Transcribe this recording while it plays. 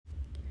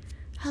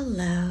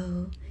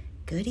Hello,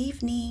 good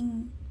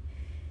evening.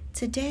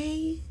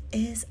 Today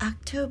is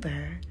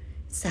October,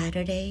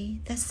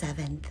 Saturday the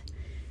 7th,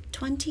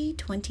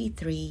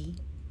 2023.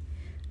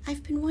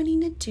 I've been wanting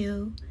to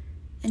do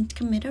and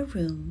commit a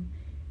room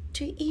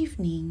to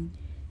evening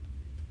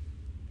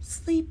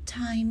sleep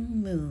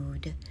time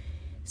mood.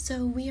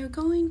 So we are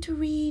going to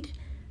read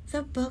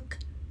the book,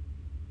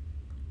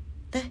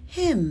 The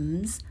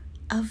Hymns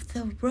of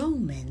the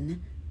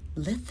Roman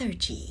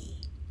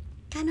Liturgy.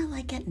 Kind of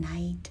like at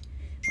night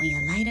when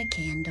you light a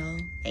candle.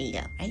 There you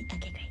go, right?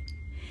 Okay, great.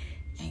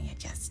 And you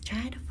just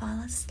try to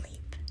fall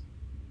asleep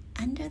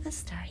under the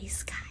starry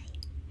sky.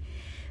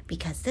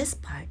 Because this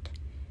part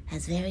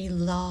has very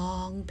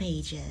long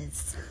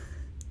pages,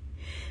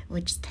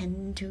 which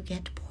tend to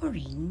get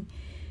boring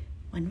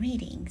when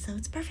reading. So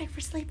it's perfect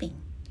for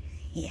sleeping.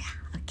 Yeah,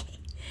 okay.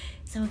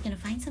 So we're going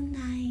to find some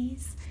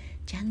nice,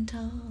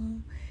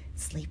 gentle,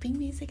 sleeping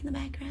music in the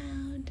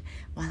background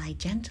while I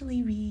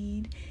gently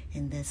read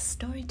in this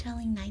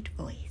storytelling night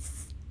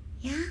voice.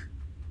 Yeah?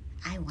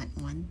 I want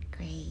one.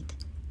 Great.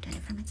 Doing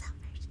it for myself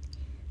first.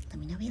 Let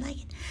me know if you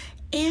like it.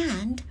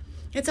 And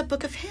it's a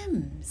book of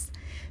hymns.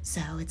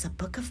 So it's a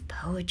book of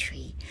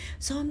poetry.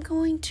 So I'm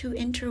going to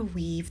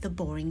interweave the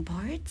boring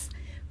parts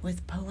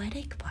with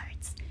poetic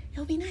parts.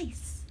 It'll be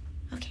nice.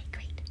 Okay,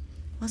 great.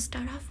 We'll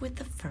start off with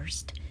the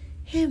first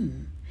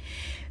hymn,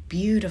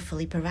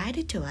 beautifully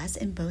provided to us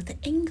in both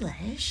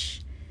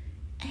English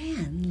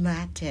and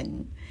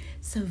Latin.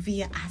 So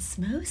via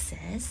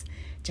osmosis,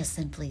 just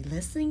simply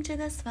listening to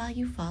this while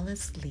you fall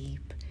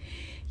asleep,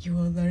 you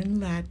will learn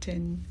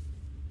Latin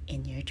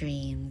in your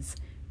dreams,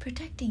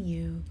 protecting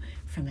you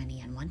from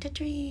any unwanted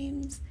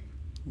dreams.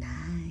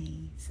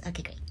 Nice.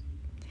 Okay, great.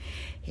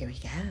 Here we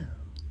go.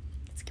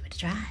 Let's give it a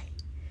try.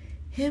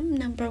 Hymn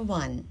number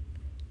 1.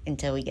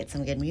 Until we get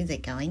some good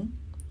music going,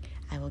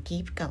 I will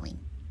keep going.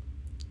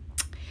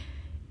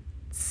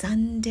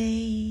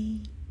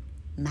 Sunday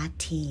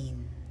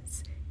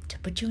matins, to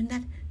put you in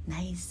that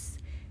nice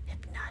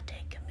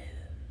hypnotic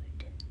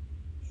mood.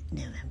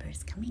 November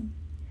is coming.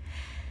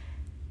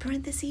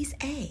 Parentheses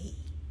A.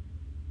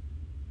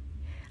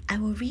 I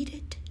will read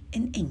it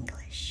in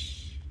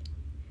English.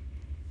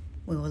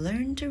 We will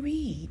learn to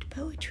read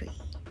poetry.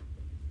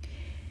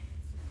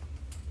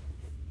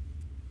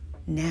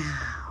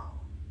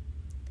 Now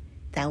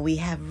that we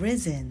have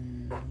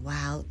risen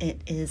while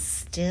it is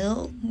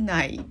still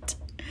night,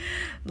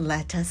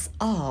 let us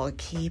all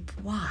keep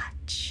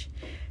watch,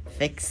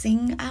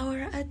 fixing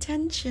our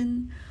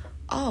attention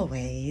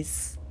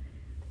always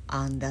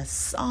on the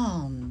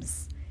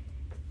Psalms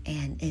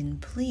and in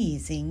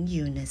pleasing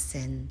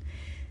unison,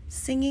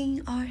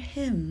 singing our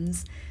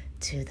hymns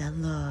to the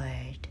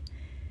Lord.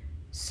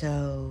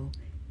 So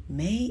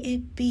may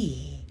it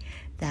be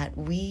that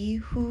we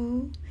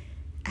who,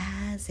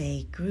 as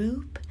a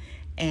group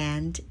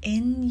and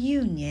in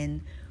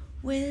union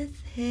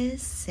with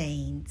his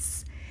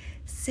saints,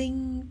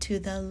 sing to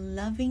the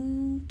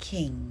loving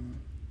King,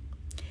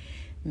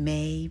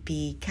 may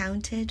be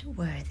counted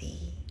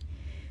worthy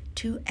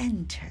to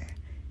enter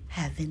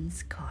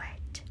heaven's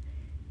court,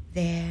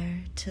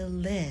 there to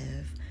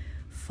live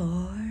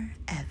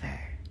forever.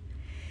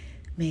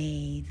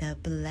 May the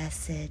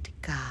blessed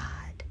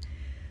God,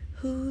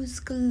 whose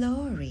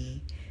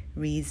glory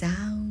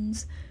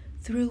resounds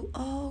through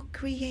all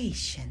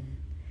creation,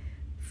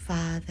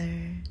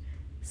 Father,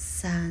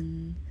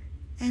 Son,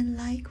 and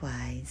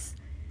likewise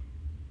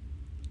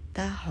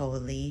the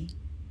Holy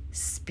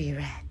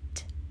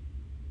Spirit,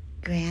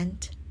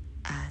 grant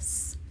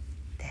us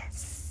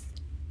this.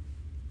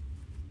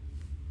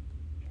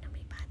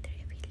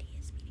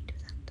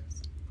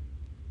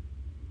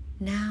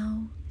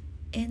 Now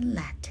in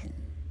Latin.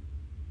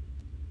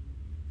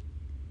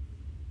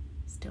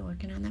 Still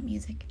working on that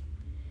music.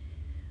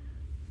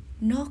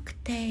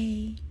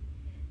 Nocte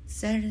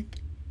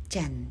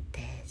sergentes,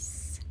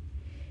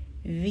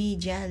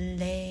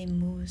 vigalemus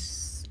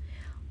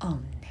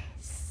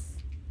omnes.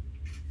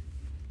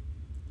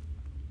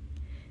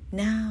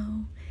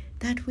 Now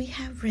that we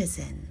have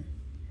risen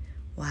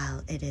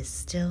while it is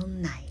still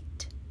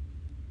night,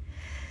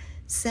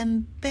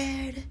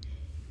 semper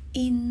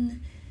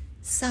in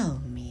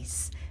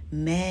psalmis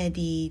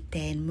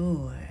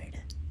meditemur.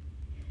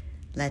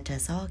 Let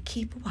us all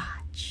keep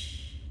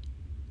watch.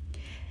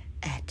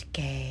 Et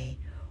que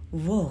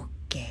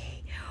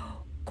voce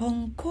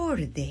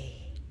concorde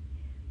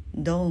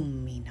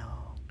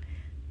Domino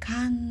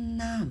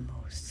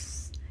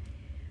canamus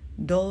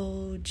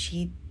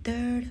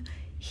dolciter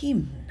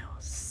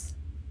hymnos.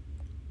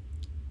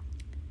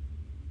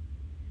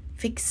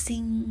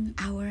 Fixing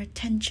our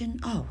attention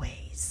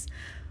always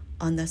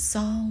on the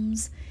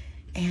Psalms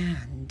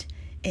and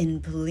in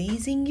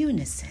pleasing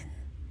unison,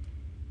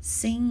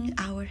 sing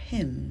our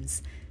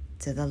hymns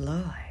to the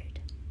Lord.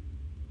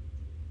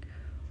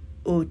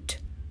 Ut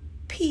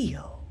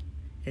pio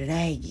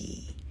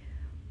regi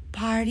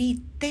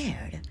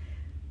pariter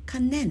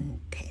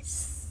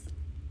canentes.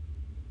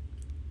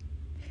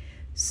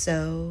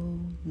 So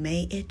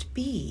may it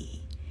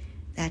be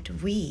that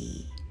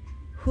we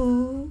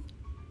who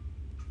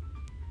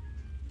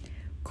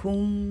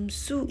cum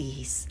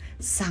suis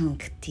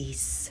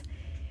sanctis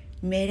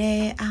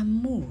mere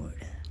amur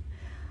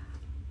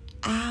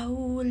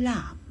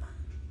aulam.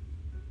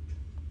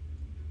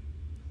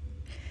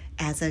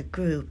 As a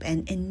group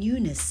and in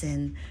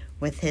unison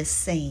with his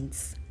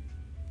saints.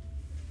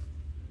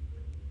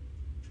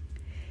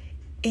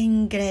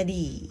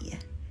 Ingredi,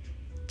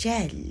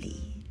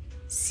 jelli,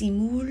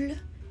 simul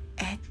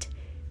et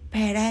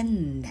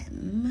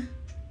perennem.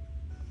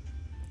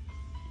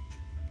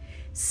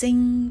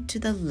 Sing to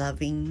the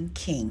loving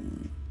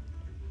King.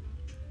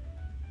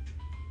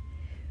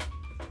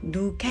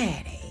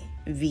 Ducere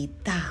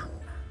vitam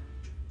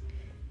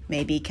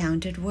may be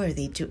counted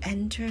worthy to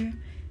enter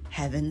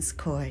heaven's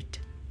court,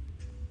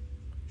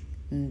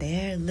 and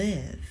there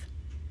live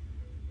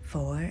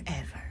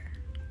forever.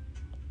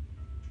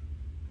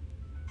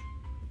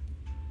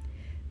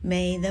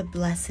 May the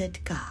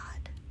blessed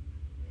God,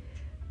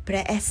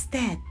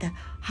 praestet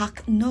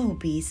hac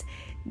nobis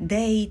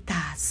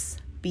deitas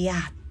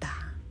beata,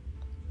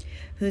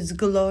 whose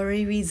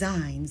glory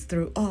resigns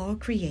through all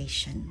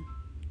creation,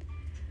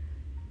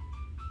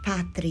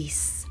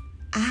 Patris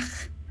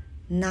ac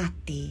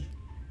nati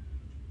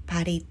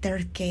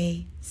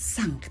pariterque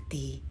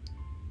sancti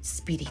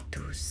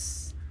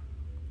spiritus,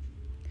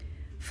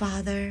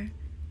 Father,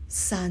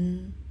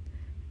 Son,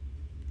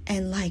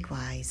 and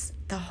likewise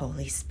the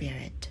Holy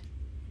Spirit,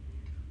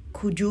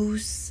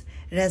 cujus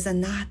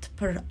resonat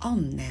per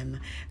omnem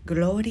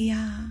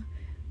gloria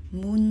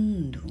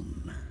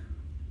mundum.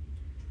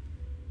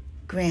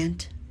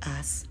 Grant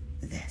us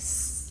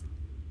this.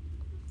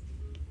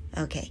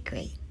 Okay,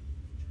 great.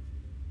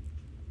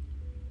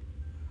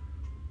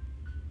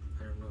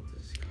 I don't know what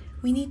this is.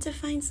 We need to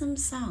find some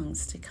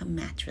songs to come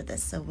match with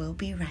this, so we'll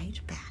be right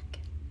back.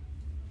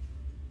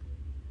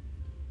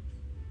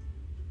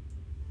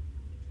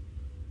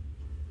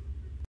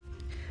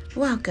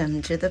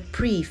 Welcome to the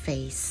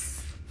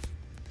preface.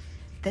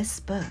 This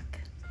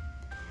book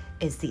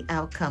is the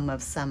outcome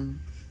of some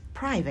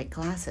private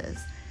classes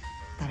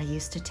that I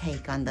used to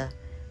take on the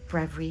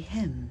breviary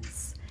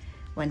hymns,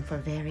 when for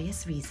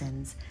various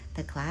reasons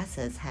the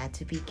classes had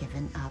to be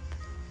given up.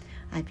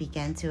 I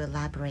began to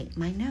elaborate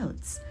my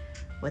notes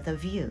with a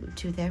view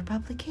to their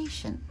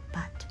publication,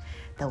 but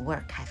the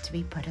work had to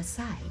be put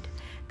aside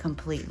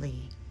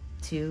completely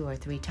 2 or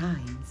 3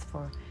 times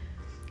for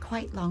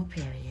quite long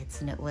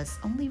periods, and it was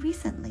only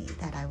recently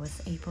that I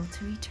was able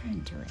to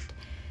return to it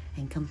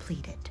and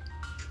complete it.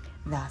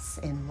 Thus,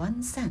 in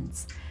one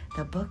sense,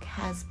 the book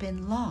has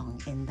been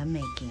long in the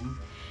making,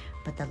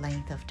 but the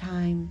length of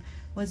time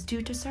was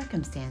due to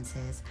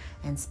circumstances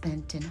and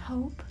spent in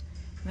hope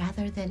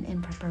rather than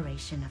in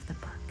preparation of the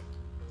book.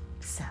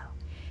 So,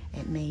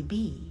 it may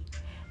be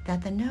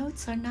that the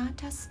notes are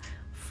not as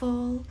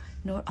full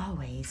nor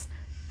always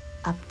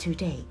up to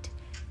date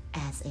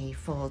as a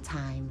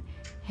full-time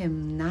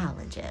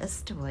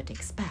hymnologist would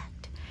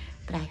expect,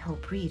 but I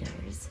hope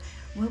readers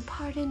will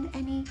pardon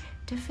any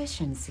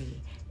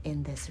deficiency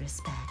in this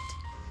respect.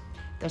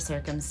 The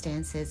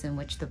circumstances in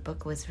which the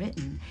book was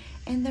written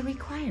and the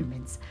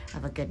requirements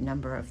of a good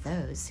number of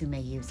those who may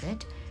use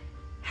it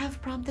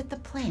have prompted the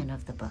plan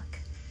of the book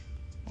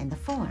and the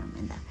form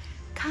and the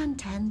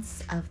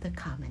contents of the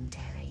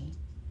commentary.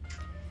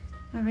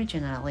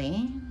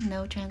 Originally,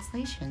 no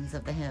translations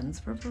of the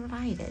hymns were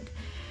provided,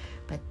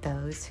 but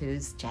those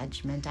whose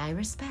judgment I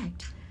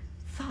respect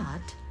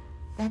thought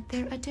that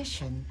their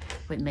addition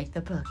would make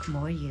the book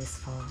more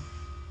useful.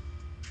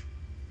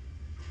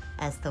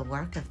 As the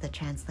work of the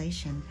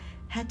translation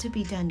had to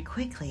be done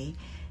quickly,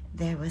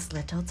 there was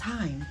little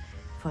time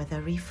for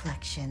the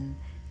reflection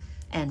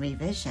and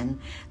revision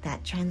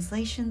that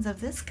translations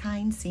of this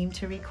kind seem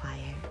to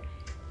require,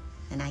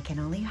 and I can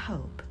only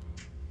hope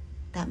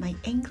that my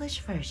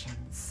English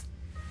versions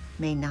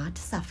may not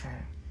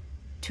suffer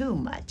too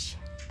much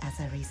as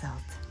a result.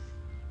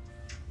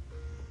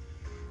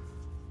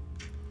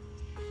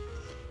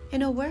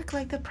 In a work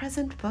like the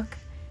present book,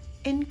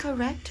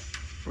 incorrect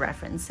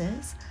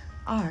references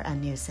are a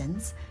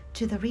nuisance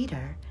to the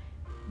reader,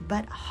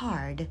 but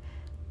hard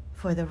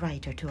for the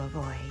writer to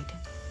avoid.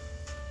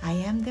 I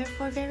am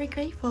therefore very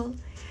grateful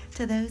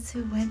to those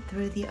who went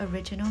through the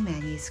original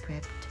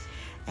manuscript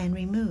and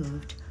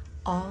removed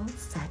all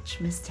such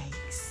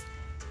mistakes,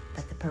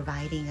 but the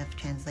providing of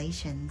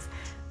translations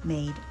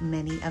made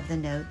many of the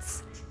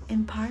notes,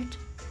 in part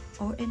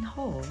or in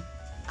whole,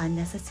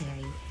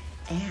 unnecessary,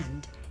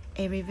 and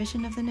a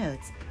revision of the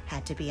notes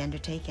had to be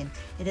undertaken.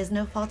 It is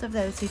no fault of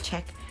those who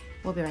check.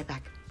 We'll be right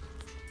back.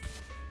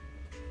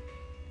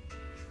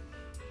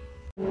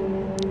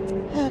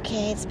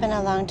 Okay, it's been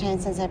a long time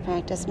since I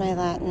practiced my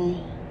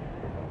Latin.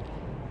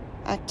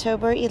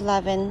 October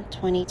 11,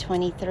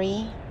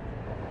 2023.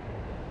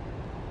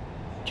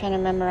 Trying to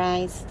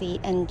memorize the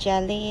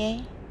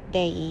Angelii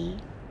Dei,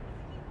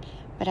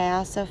 but I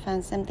also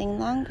found something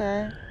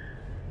longer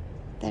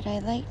that I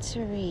like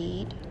to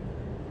read.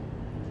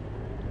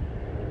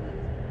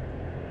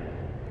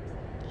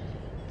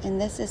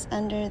 And this is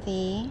under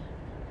the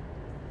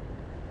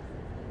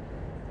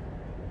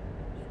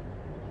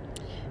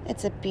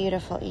It's a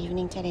beautiful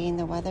evening today and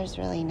the weather's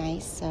really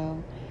nice,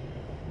 so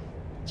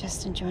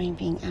just enjoying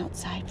being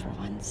outside for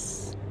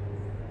once.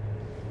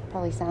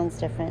 Probably sounds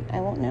different.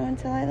 I won't know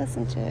until I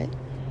listen to it.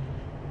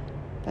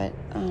 But,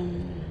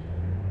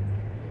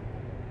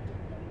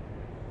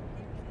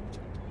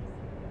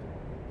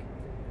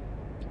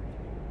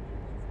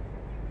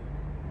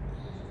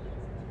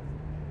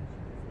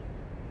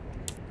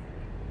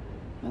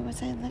 what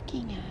was I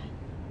looking at?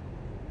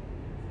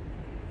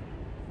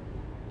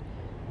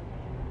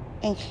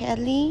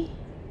 Angeli?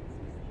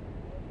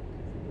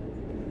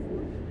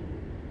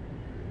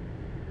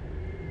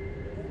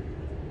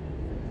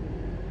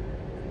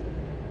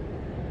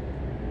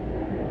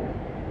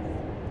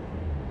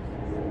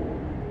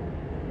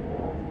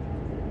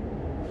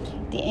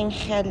 The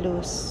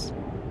Angelus.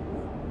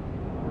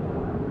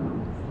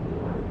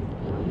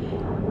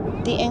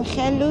 The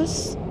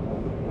Angelus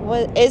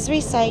is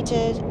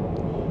recited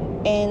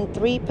in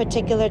 3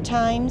 particular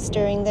times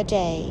during the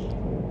day.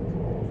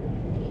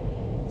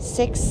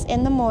 6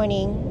 in the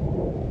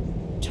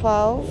morning,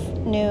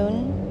 12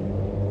 noon,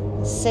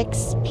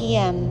 6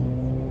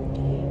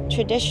 p.m.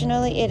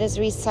 Traditionally, it is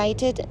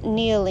recited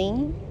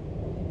kneeling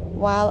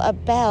while a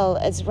bell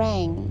is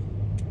rang.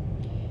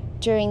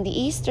 During the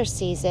Easter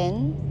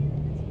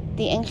season,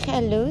 the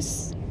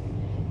Angelus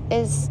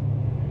is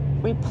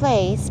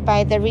replaced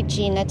by the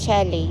Regina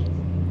Coeli,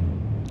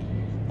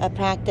 a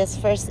practice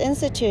first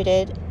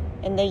instituted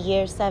in the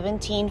year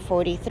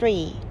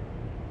 1743.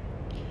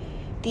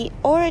 The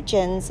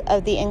origins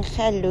of the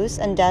Angelus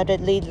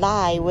undoubtedly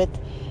lie with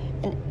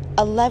an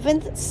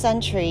 11th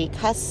century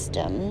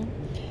custom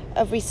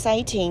of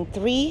reciting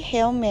 3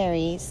 Hail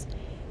Marys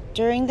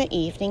during the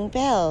evening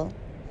bell.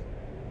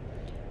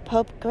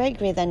 Pope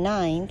Gregory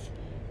IX,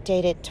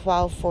 dated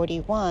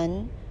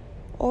 1241,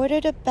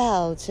 ordered a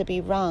bell to be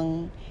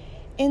rung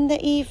in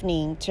the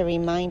evening to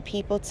remind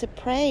people to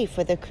pray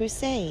for the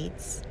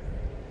Crusades.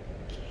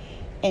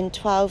 In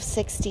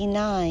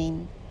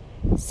 1269,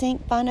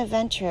 St.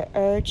 Bonaventure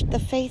urged the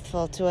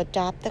faithful to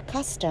adopt the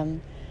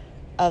custom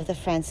of the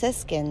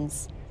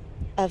Franciscans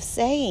of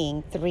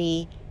saying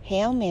 3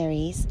 Hail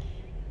Marys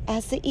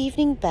as the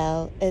evening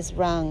bell was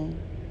rung.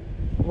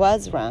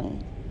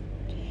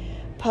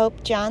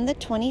 Pope John the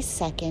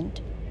 22nd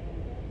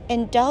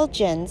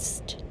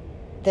indulgenced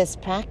this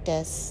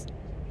practice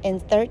in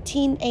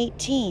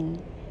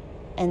 1318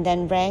 and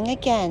then rang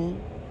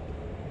again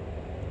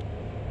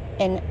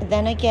in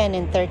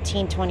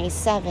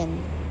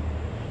 1327.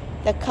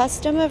 The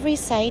custom of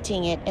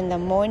reciting it in the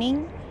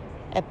morning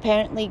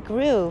apparently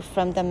grew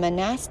from the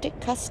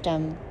monastic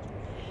custom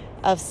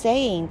of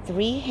saying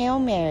 3 Hail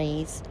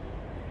Marys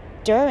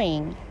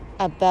during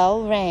a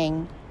bell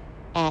rang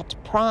at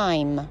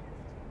prime.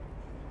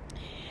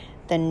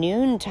 The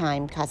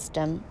noontime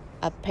custom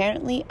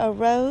apparently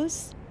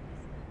arose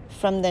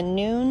from the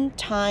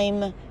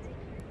noontime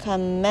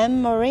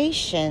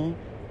commemoration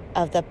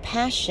of the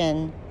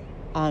Passion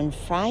on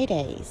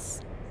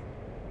Fridays.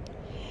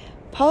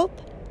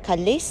 Pope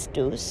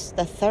Callistus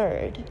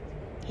III,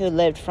 who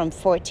lived from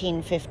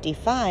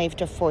 1455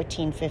 to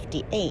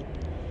 1458,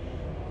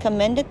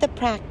 commended the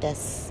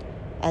practice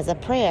as a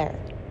prayer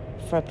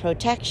for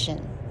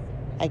protection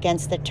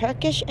against the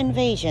Turkish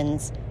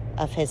invasions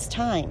of his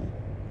time.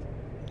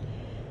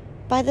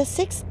 By the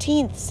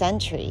 16th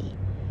century,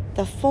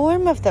 the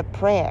form of the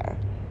prayer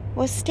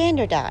was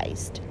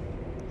standardized,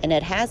 and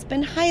it has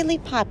been highly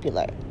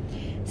popular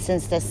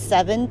since the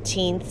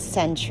 17th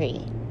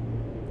century.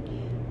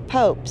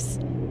 Popes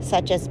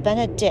such as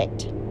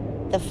Benedict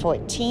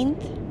XIV,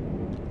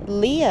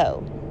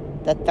 Leo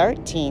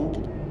XIII,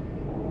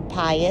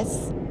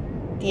 Pius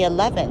XI,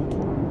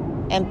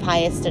 and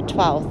Pius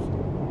XII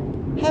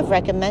have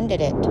recommended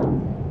it.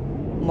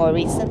 More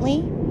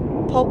recently,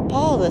 Pope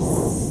Paul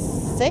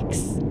VI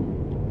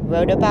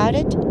wrote about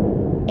it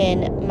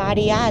in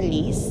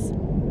Marialis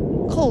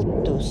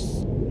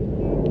Cultus,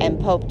 and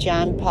Pope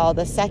John Paul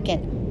II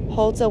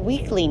holds a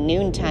weekly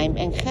noontime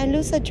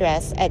Angelus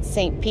address at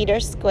St.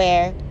 Peter's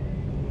Square.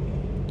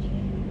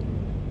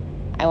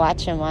 I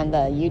watch him on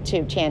the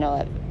YouTube channel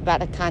at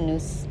Vaticano.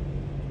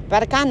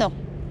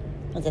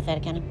 Was it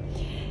Vaticano?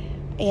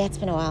 Yeah, it's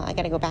been a while. I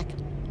gotta go back.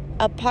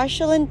 A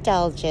partial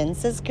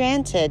indulgence is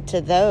granted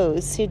to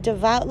those who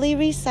devoutly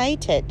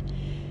recite it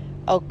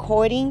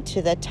according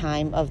to the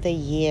time of the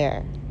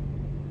year.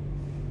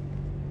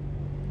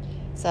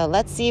 So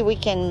let's see if we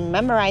can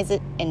memorize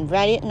it and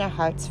write it in our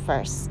hearts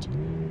first.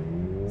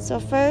 So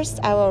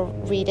first, I will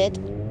read it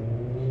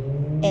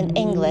in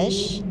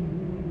English.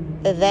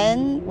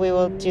 Then we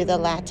will do the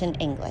Latin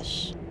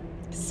English.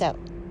 So,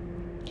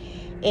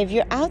 if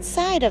you're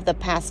outside of the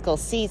Paschal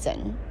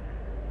season,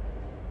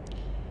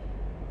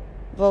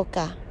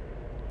 Voca,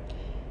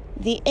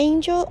 the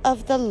angel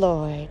of the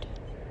Lord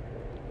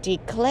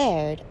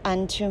declared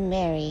unto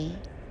Mary,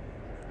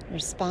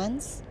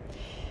 response,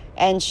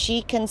 and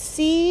she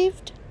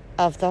conceived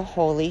of the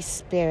Holy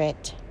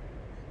Spirit.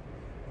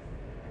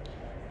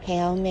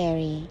 Hail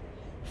Mary,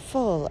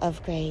 full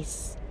of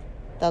grace,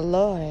 the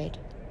Lord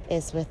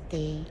is with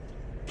thee.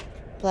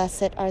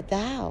 Blessed art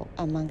thou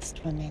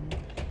amongst women,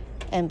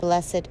 and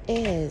blessed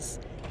is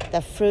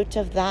the fruit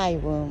of thy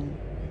womb,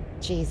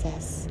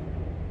 Jesus.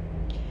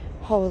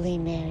 Holy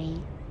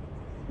Mary,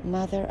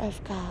 Mother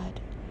of God,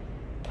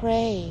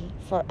 pray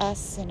for us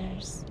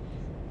sinners,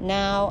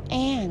 now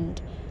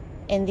and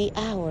in the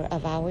hour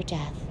of our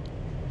death.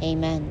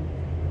 Amen.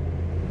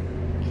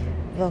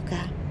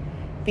 Voca,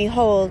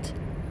 behold,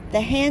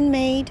 the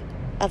handmaid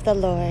of the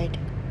Lord.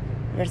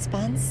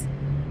 Response,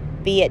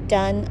 be it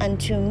done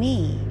unto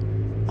me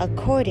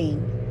according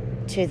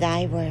to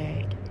thy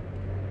word.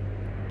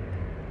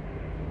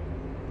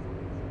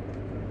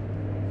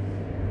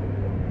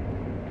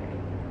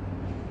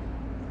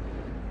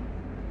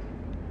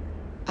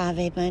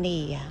 Ave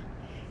Maria,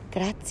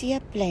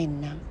 gratia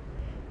plena,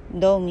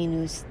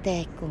 Dominus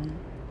tecum,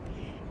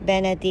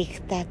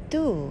 benedicta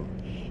tu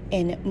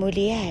in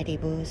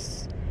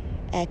mulieribus,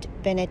 et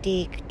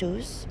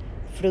benedictus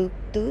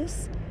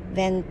fructus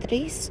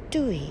ventris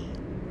tui,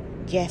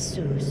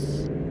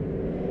 Jesus.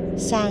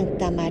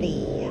 Sancta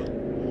Maria,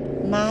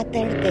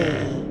 Mater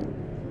Dei,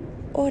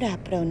 ora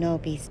pro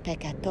nobis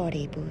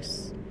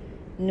peccatoribus,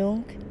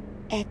 nunc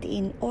et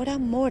in hora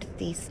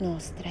mortis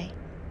nostrae.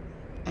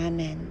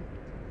 Amen.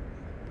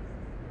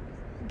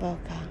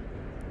 Voca.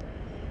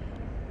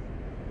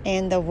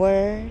 And the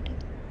Word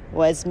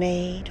was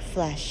made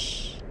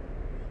flesh,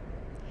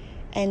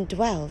 and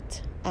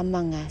dwelt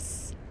among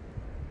us,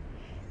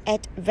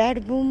 et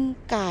verbum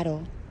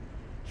caro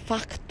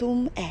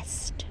factum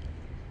est,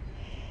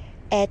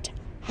 et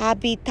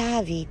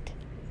habitavit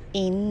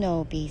in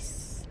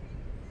nobis.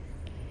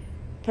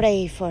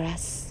 Pray for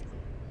us,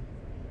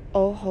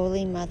 O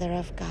Holy Mother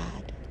of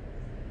God.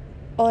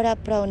 Ora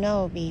pro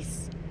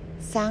nobis,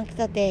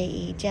 Sancta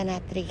Dei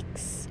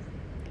Genetrix,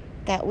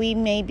 that we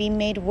may be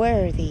made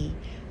worthy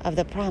of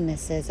the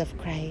promises of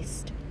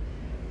Christ.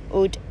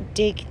 Ut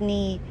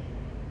digni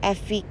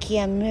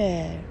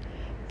efficiamur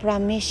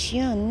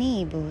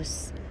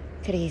promissionibus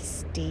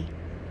Christi.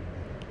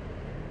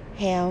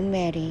 Hail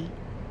Mary,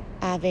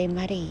 Ave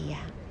Maria,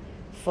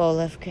 full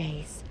of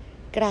grace,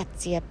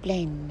 gratia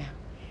plena.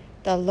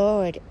 The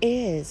Lord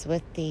is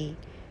with thee.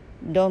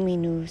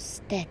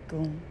 Dominus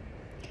tecum.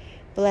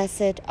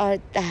 Blessed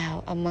art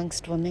thou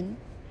amongst women,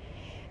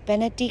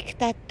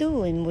 benedicta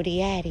tu in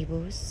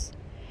mulieribus,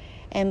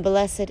 and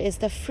blessed is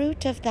the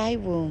fruit of thy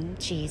womb,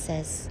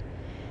 Jesus.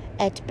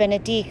 Et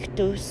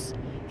benedictus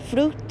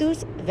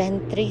fructus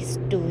ventris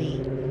tui,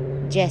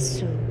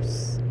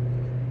 Jesus.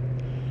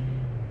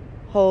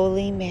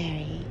 Holy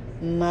Mary,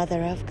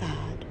 Mother of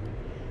God,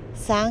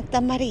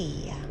 Sancta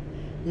Maria,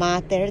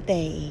 Mater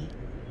Dei,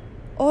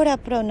 ora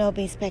pro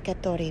nobis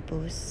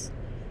peccatoribus.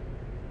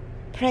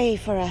 Pray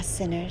for us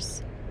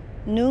sinners,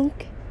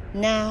 nunc,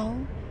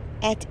 now,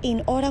 et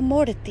in hora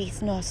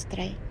mortis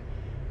nostrae,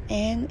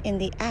 and in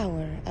the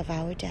hour of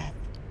our death.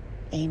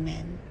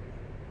 Amen.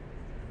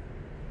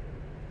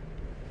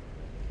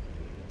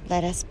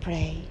 Let us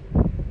pray.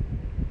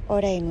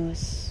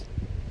 Oremus.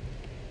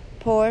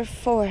 Pour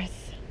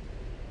forth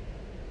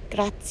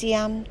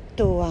gratiam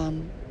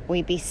tuam,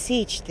 we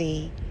beseech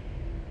thee,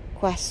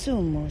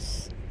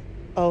 quasumus,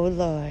 O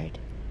Lord,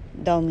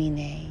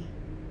 Domine,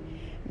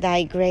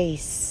 thy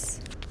grace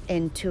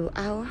into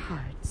our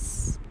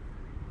hearts.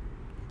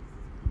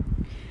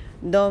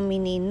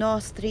 Domini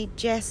nostri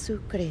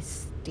Jesu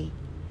Christi,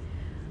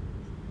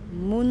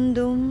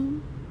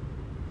 mundum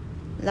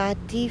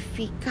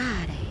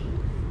latificare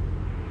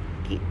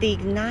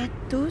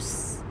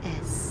dignatus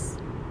es.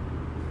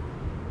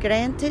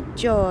 Granted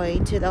joy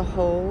to the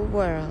whole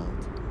world.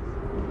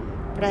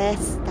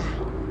 Presta,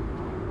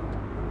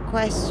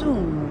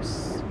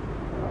 quaesumus.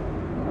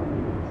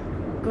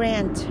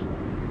 Grant,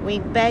 we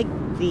beg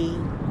thee,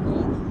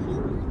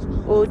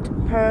 ut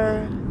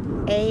per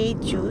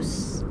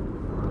ejus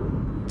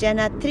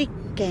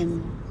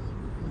genetricem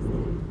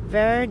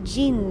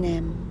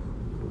virginem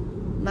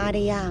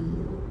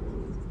Mariam.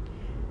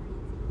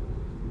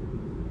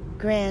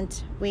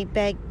 Grant, we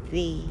beg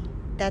thee,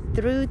 that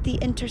through the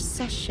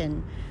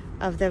intercession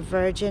of the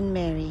Virgin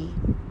Mary,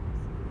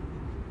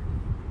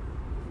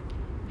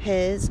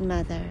 his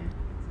mother,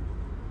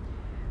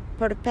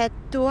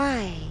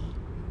 perpetuae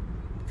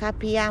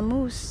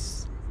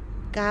capiamus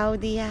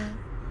gaudia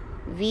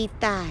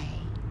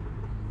vitae,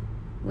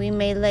 we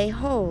may lay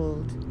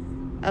hold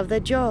of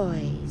the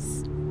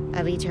joys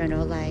of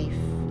eternal life.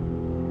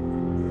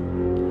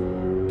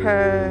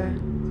 Per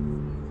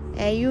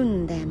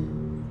eundem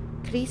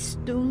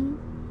Christum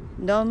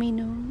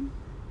Dominum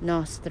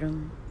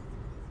nostrum.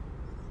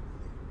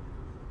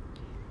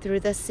 Through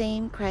the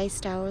same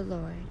Christ our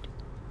Lord.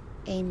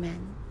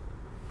 Amen.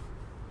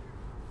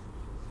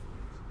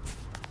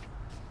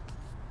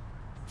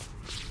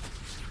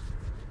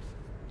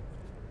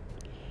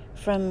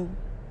 From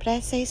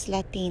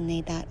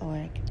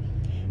preseslatine.org.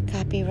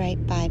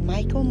 Copyright by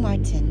Michael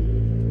Martin.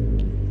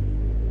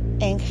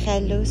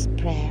 Angelus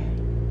Prayer.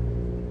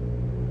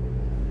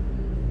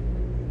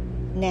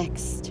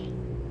 Next.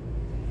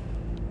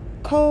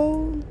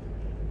 Quotidianly.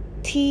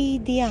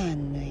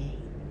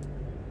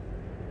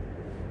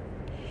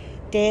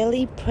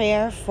 Daily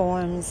prayer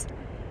forms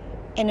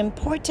an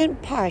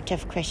important part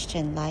of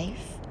Christian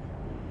life.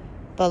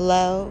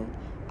 Below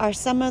are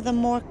some of the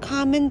more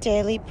common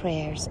daily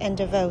prayers and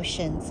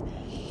devotions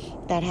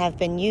that have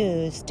been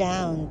used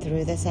down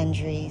through the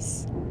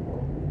centuries.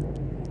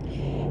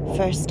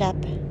 First up,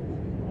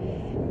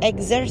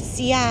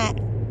 Exercia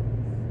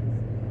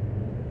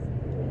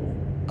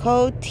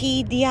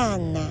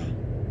Quotidiana,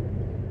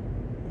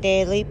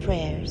 daily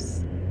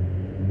prayers.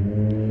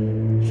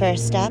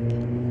 First up,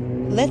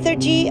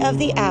 Liturgy of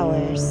the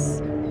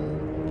Hours,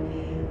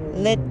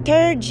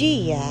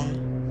 Liturgia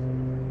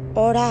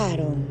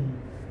Orarum.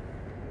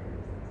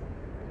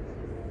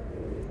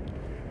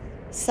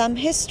 Some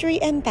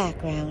history and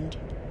background.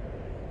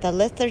 The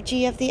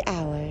Liturgy of the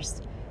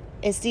Hours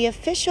is the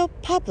official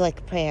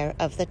public prayer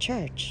of the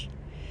Church,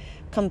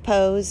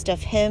 composed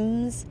of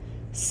hymns,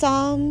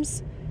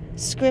 psalms,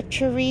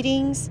 scripture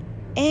readings,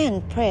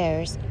 and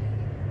prayers.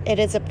 It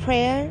is a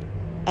prayer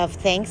of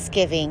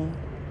thanksgiving,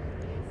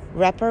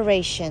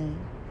 reparation,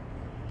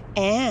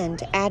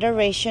 and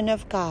adoration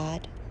of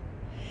God,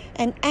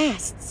 and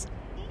asks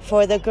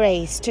for the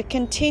grace to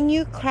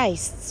continue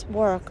Christ's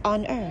work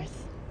on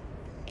earth.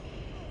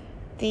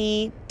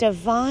 The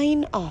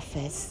divine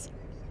office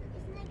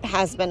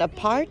has been a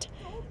part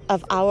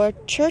of our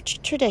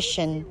church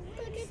tradition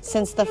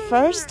since the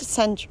first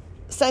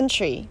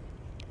century,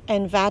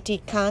 and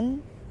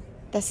Vatican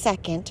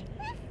II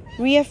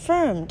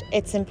reaffirmed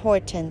its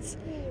importance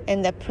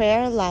in the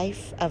prayer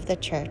life of the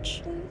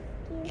Church.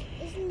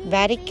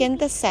 Vatican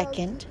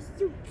II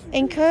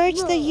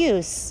encouraged the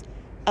use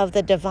of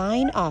the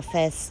divine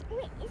office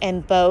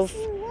in both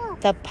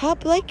the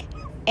public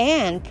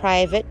and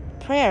private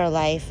prayer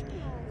life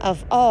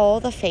of all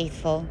the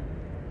faithful.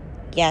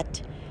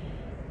 Yet,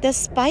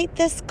 despite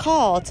this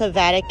call to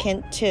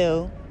Vatican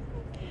II,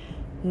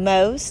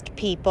 most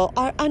people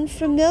are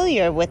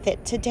unfamiliar with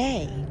it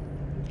today.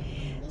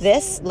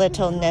 This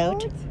little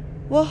note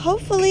will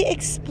hopefully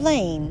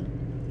explain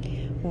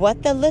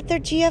what the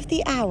Liturgy of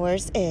the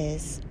Hours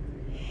is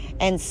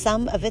and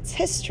some of its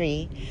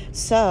history,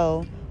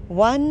 so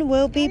one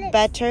will be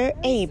better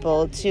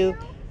able to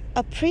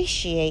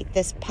appreciate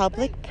this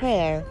public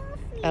prayer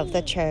of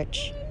the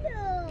Church.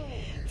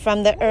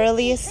 From the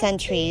earliest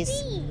centuries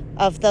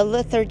of the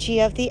Liturgy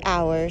of the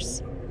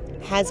Hours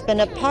has been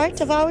a part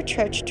of our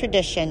church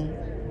tradition,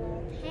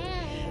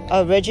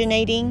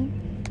 originating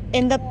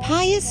in the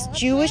pious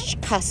Jewish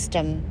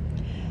custom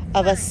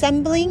of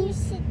assembling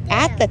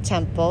at the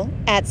temple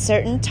at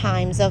certain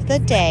times of the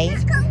day.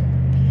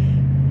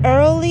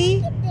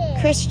 Early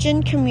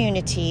Christian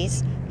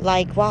communities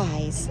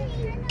likewise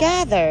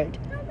gathered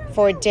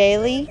for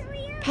daily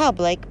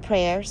public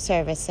prayer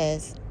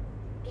services.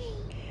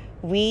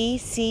 We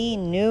see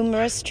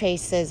numerous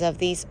traces of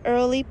these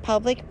early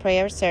public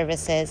prayer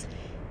services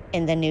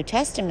in the New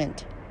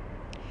Testament,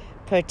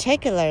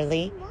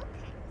 particularly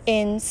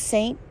in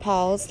St.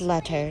 Paul's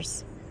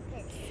letters.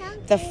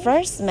 The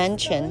first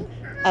mention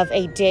of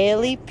a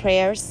daily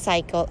prayer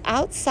cycle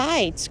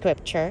outside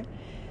Scripture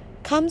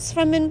comes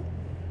from an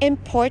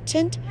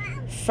important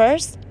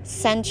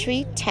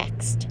first-century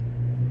text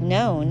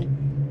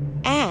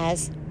known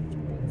as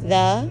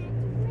the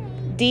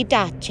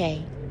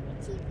Didache,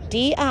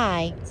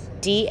 Didache,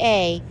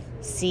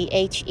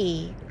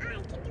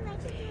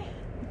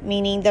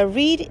 meaning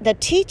the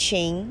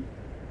teaching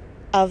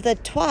of the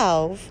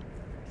 12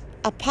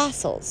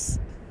 apostles,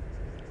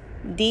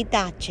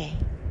 Didache.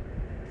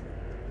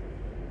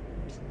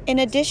 In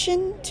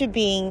addition to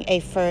being a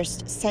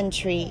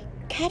first-century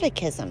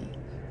catechism,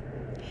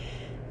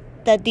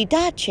 the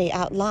Didache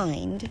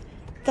outlined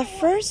the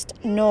first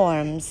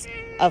norms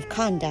of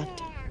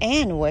conduct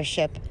and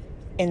worship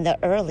in the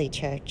early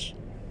church.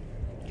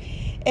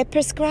 It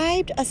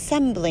prescribed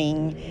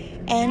assembling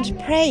and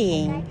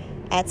praying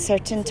at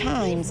certain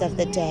times of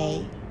the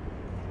day,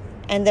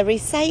 and the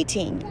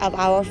reciting of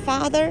Our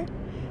Father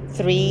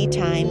 3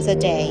 times a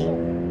day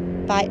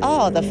by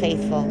all the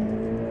faithful.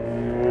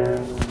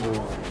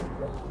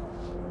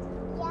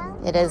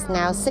 It is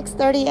now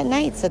 6:30 at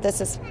night, so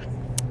this is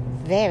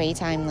very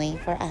timely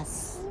for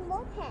us.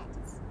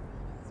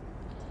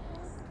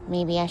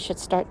 Maybe I should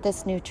start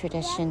this new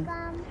tradition.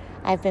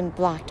 I've been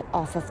blocked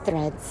off of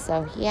Threads,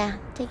 so yeah,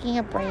 taking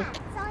a break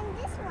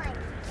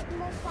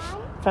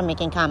from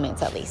making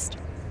comments at least.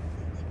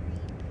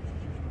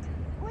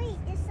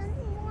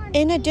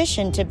 In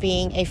addition to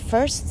being a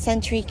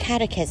first-century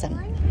catechism,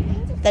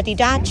 the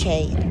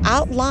Didache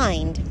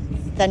outlined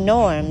the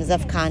norms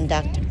of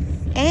conduct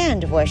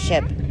and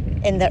worship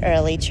in the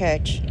early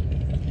church.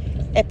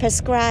 It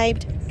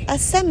prescribed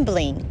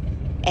assembling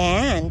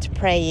and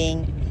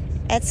praying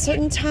at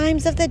certain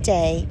times of the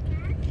day,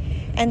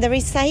 and the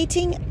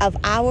reciting of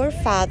Our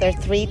Father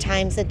 3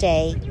 times a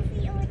day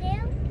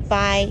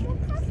by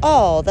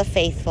all the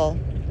faithful.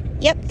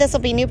 Yep, this will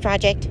be a new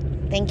project.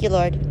 Thank you,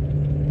 Lord.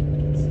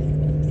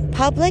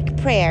 Public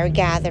prayer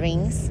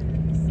gatherings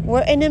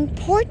were an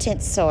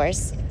important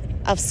source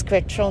of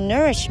scriptural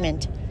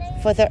nourishment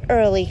for the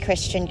early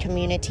Christian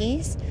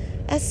communities,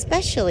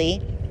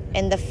 especially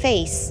in the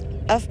face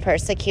of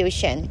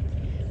persecution,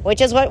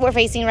 which is what we're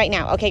facing right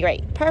now. Okay,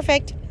 great.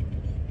 Perfect.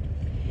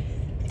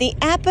 The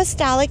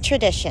apostolic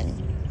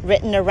tradition,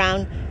 written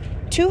around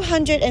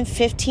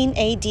 215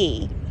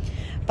 AD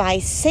by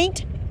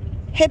Saint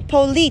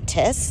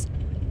Hippolytus,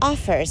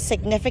 offers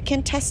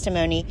significant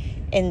testimony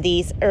in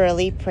these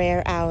early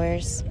prayer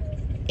hours.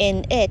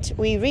 In it,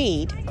 we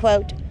read,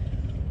 quote,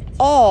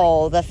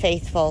 all the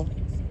faithful,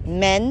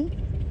 men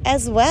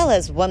as well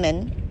as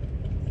women,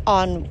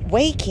 on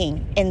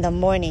waking in the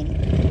morning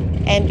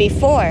and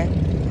before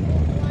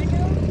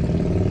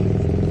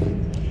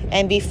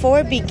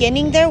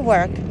beginning their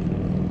work,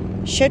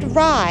 should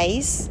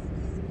wash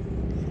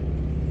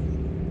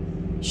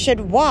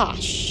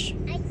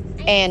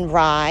and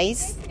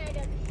rise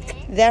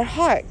their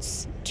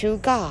hearts to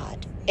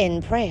God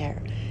in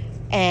prayer,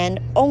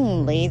 and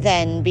only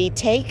then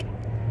betake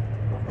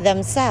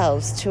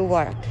themselves to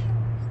work,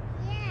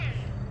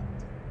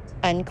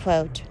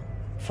 unquote.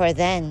 For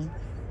then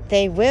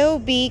they will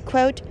be,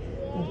 quote,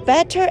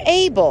 better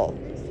able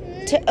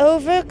to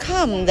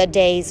overcome the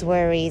day's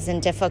worries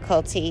and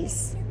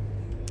difficulties.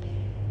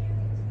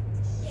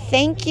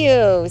 Thank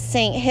you,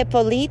 Saint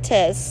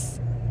Hippolytus.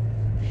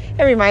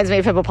 It reminds me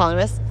of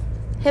hippopotamus.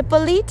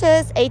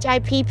 Hippolytus,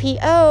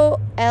 Hippolytus.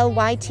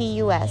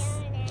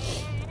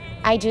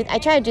 I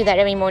try to do that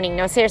every morning.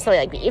 No, seriously,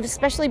 like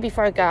especially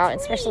before I go out,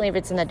 especially if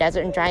it's in the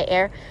desert and dry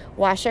air.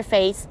 Wash your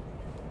face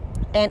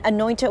and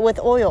anoint it with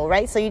oil,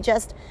 right? So you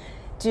just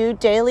do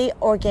daily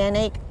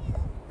organic,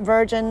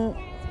 virgin,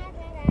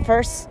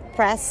 first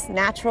press,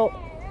 natural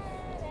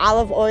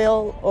olive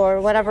oil or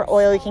whatever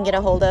oil you can get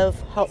a hold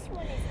of.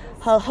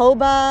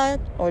 Jojoba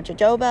or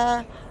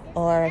jojoba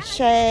or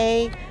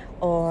shea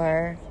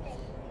or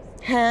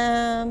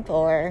hemp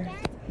or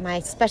my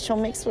special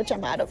mix, which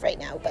I'm out of right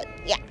now. But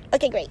yeah,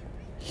 okay, great.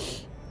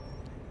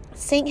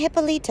 Saint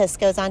Hippolytus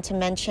goes on to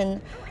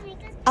mention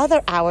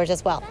other hours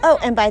as well. Oh,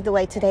 and by the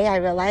way, today I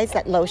realized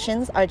that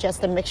lotions are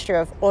just a mixture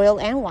of oil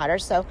and water.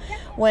 So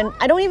when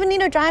I don't even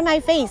need to dry my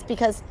face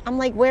because I'm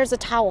like, where's a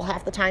towel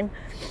half the time?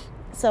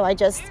 So I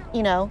just,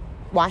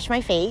 wash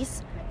my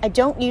face. I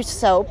don't use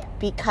soap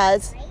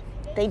because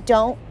they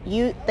don't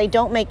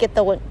make it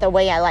the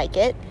way I like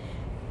it.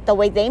 The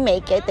way they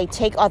make it, they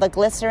take all the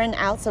glycerin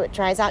out so it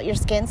dries out your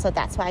skin. So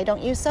that's why I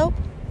don't use soap.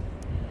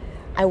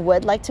 I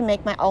would like to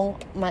make my own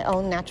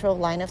natural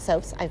line of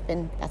soaps.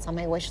 That's on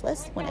my wish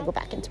list when I go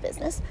back into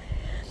business.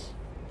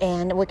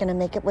 And we're gonna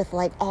make it with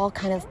like all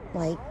kind of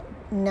like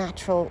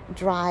natural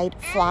dried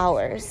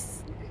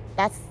flowers.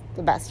 That's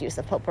the best use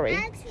of potpourri.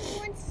 Ask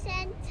what's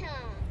Santa.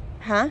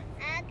 Huh?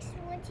 Ask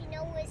what you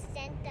know what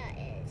Santa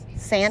is.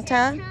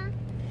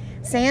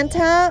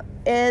 Santa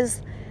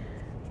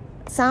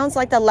sounds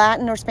like the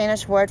Latin or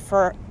Spanish word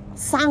for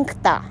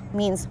sancta,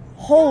 means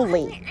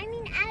holy. I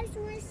mean, ask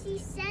want to see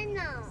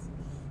Santa.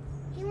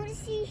 He want to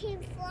see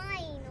him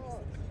flying or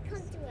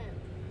come to him.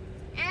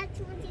 Ask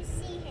want to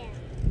see him.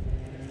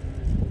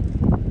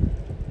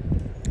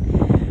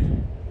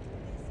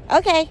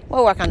 Okay,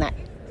 we'll work on that.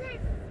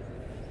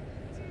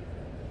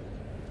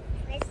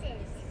 Listen,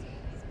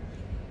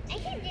 I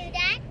can do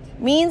that.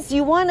 Means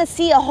you want to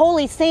see a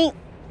holy saint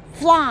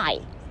fly.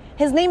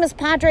 His name is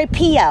Padre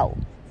Pio.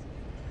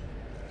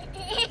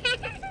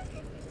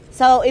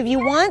 So if you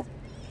want,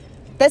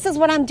 this is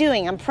what I'm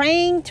doing. I'm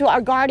praying to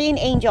our guardian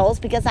angels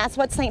because that's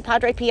what St.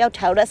 Padre Pio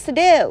told us to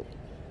do. Okay.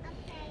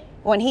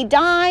 When he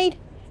died,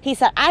 he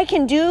said, I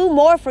can do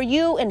more for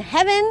you in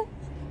heaven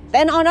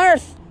than on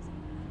earth.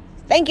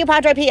 Thank you,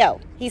 Padre Pio.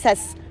 He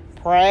says,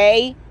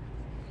 pray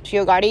to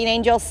your guardian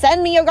angels.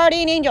 Send me your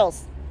guardian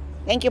angels.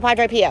 Thank you,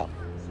 Padre Pio.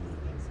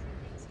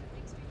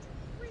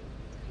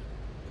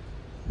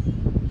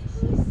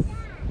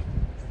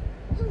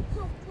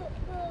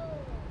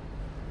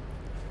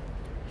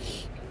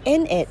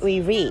 In it,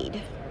 we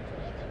read.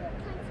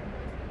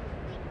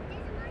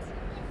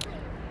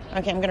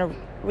 Okay, I'm going to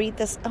read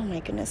this. Oh,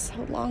 my goodness.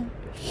 How long?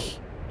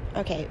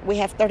 Okay, we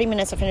have 30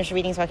 minutes to finish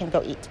reading so I can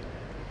go eat.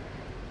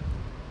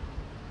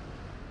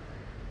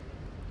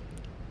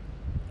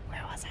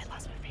 Where was I?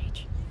 Lost my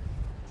page.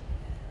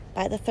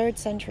 By the 3rd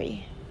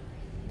century.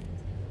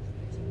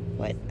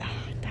 What?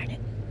 Oh, darn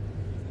it.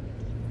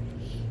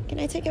 Can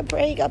I take a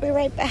break? I'll be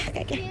right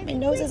back. My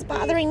nose is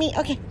bothering me.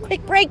 Okay,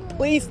 quick break,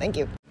 please. Thank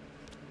you.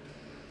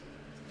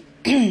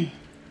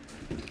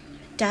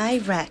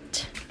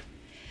 Direct.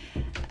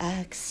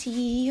 Acciones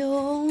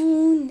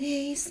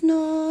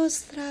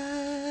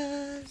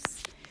nostras,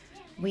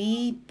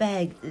 we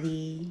beg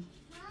thee.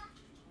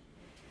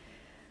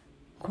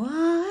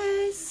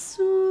 Quae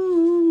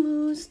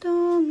sumus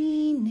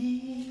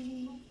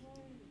Domine.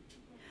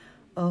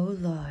 O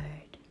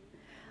Lord,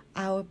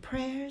 our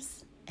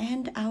prayers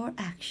and our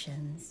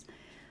actions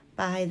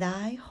by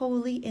thy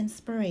holy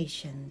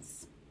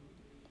inspirations,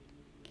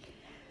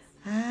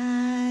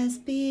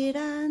 aspirando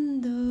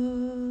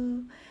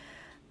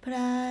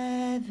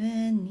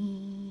preveni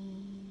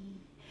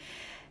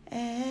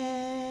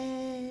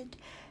et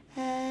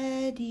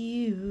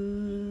adiuvando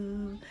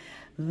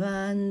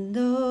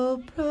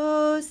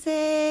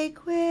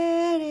prosequere,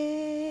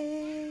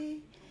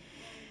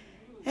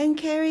 and and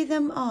carry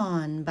them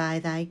on by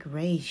thy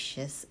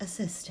gracious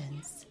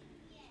assistance.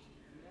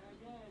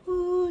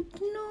 Ut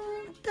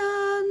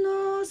nunca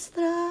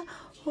nostra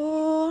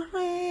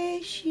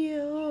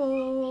oratio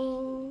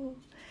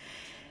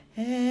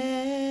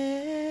et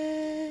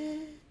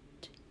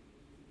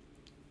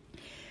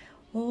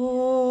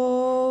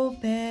operatio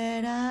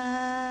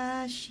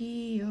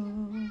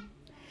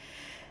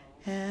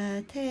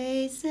et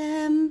te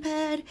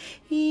semper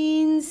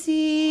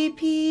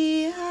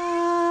incipiat,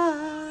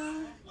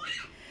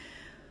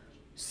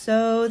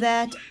 so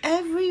that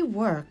every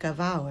work of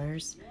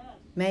ours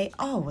may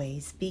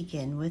always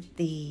begin with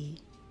thee.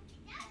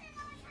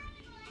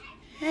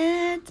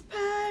 Et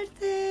per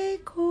te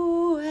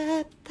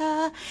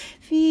coepta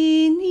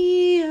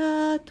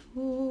finiatur,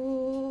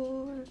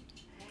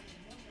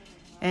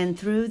 and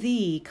through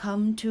thee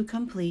come to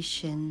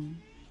completion.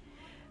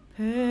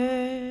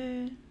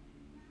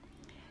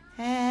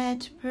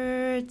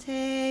 Per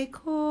te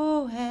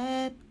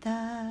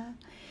coepta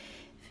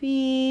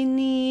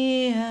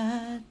finiatur.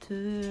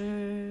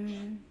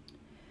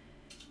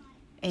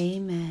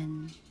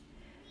 Amen.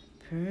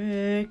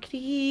 Per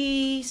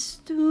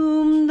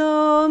Christum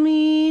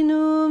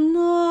Dominum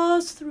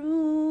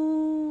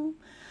nostrum.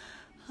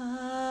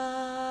 Amen.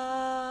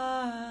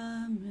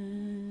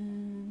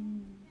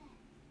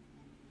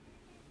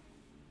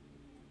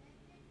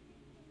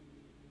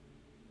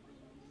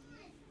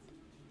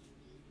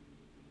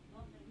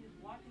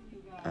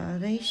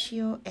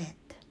 Oratio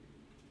et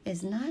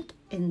is not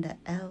in the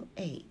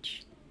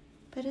LH,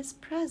 but is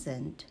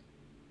present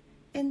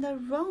in the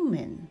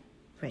Roman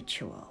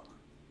ritual.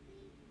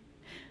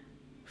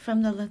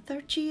 From the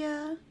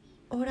Liturgia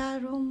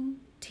Orarum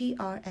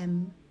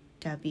TRMWM.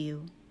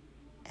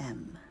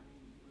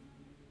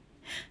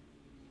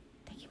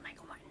 Thank you,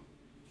 Michael Martin.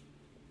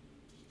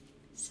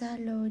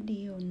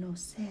 Salodio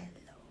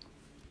nocello.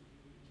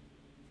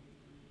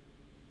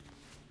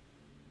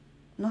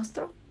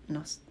 Nostro?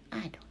 Nostro?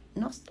 I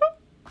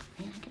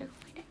gotta go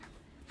find it.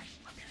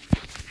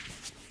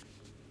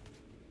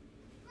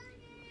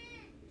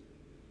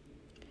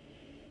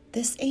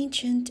 This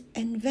ancient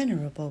and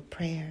venerable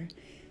prayer,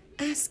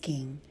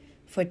 asking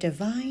for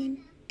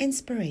divine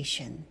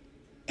inspiration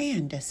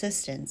and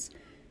assistance,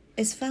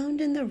 is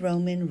found in the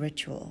Roman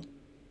ritual,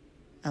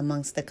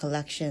 amongst the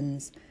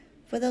collections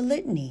for the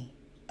Litany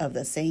of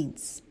the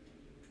Saints.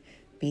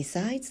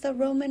 Besides the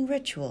Roman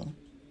ritual,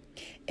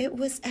 it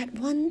was at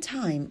one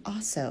time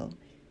also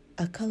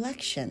a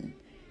collection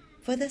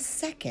for the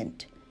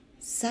second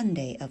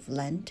Sunday of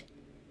Lent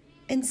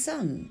in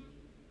some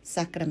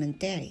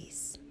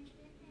sacramentaries.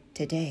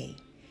 Today,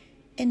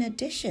 in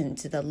addition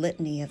to the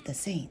Litany of the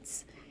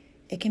Saints,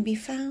 it can be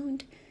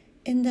found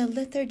in the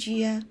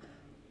Liturgia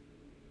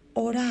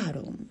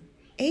Orarum,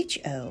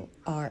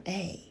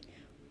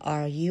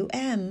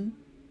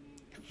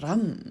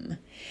 Horarum.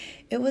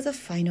 It was a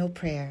final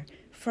prayer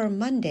for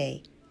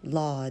Monday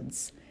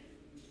Lauds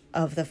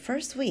of the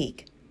first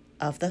week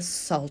of the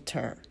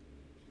Psalter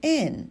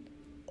in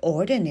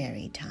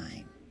ordinary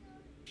time.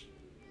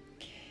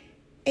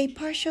 A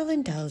partial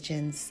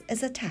indulgence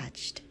is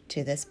attached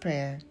to this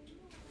prayer.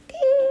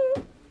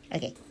 Ding!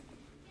 Okay.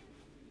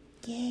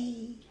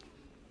 Yay.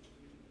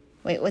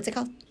 Wait, what's it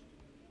called?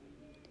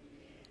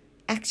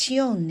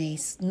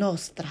 Actiones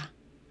nostra.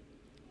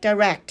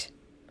 Direct,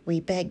 we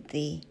beg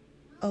thee,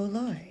 O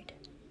Lord.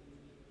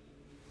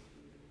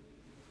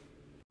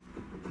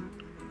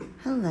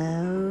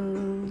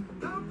 Hello.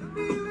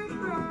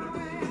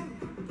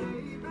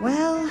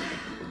 Well,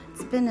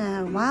 it's been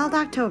a wild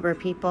October,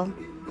 people.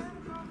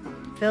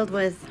 Filled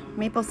with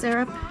maple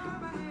syrup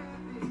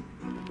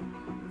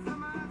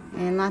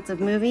and lots of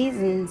movies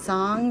and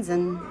songs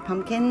and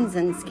pumpkins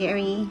and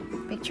scary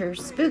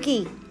pictures.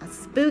 Spooky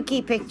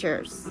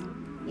pictures.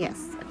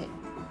 Yes, okay.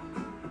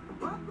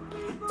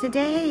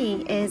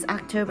 Today is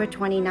October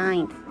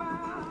 29th,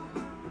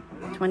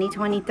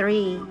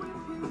 2023,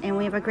 and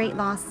we have a great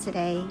loss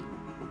today.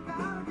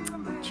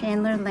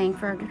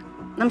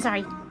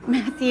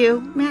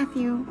 Matthew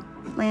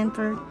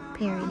Lanford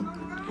Perry,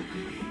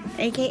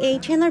 aka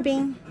Chandler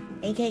Bing,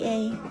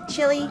 aka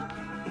Chili.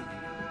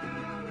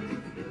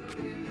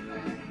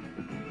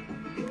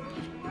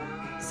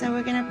 So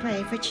we're gonna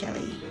pray for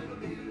Chili.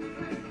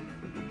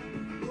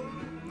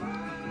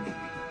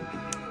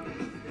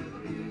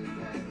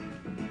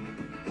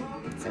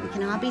 So we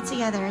can all be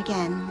together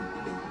again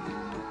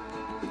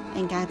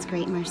in God's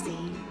great mercy.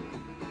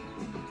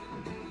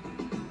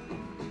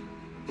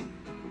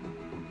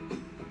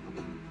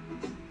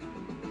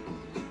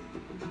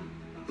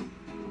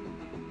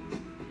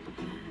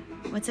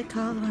 What's it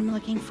called? What I'm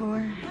looking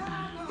for?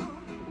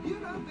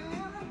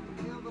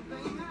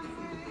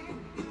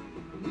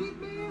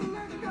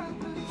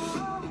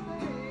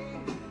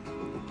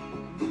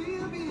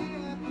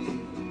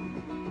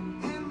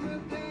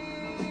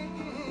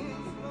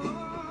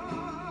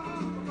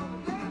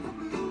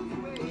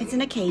 It's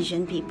an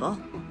occasion, people.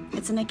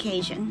 It's an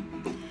occasion.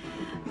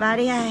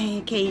 Various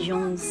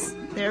occasions.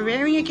 There are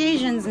varying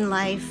occasions in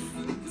life,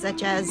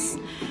 such as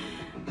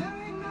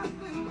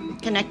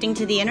connecting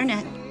to the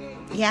internet,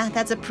 Yeah,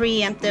 that's a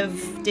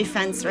preemptive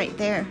defense right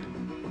there.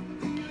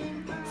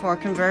 For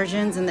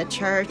conversions in the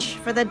church,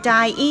 for the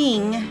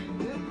dying,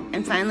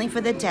 and finally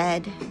for the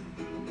dead.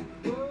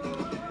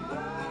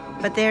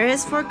 But there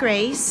is for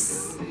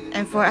grace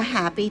and for a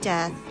happy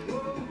death.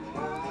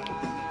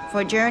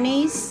 For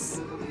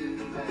journeys,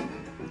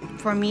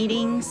 for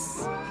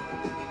meetings,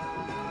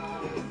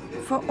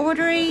 for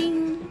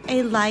ordering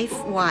a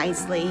life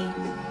wisely,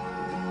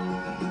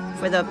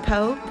 for the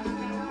Pope,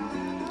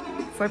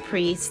 for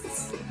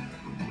priests,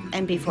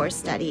 and before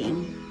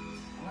studying.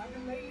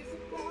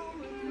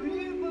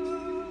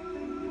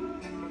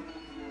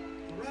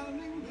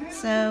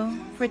 So,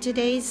 for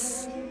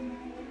today's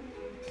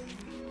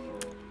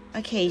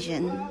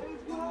occasion,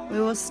 we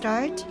will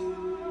start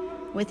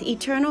with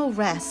eternal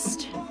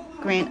rest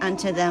grant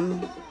unto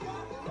them,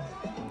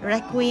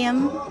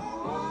 Requiem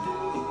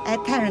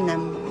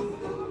Aeternam.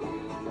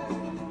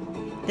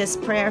 This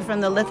prayer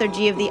from the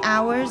Liturgy of the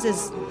Hours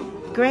is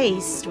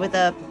graced with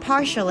a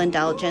partial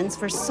indulgence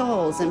for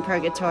souls in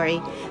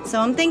purgatory. So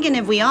I'm thinking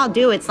if we all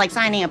do, it's like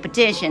signing a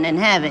petition in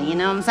heaven, you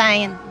know what I'm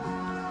saying?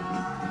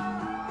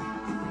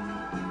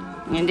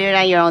 You can do it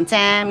at your own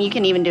time. You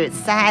can even do it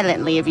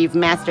silently if you've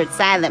mastered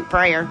silent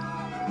prayer.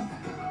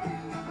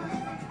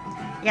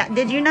 Yeah,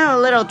 did you know a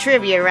little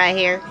trivia right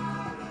here?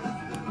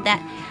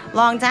 That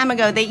long time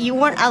ago that you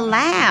weren't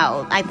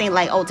allowed, I think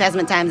like Old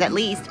Testament times at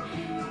least,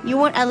 you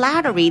weren't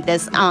allowed to read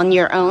this on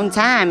your own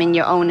time, in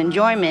your own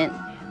enjoyment,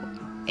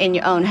 in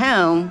your own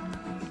home,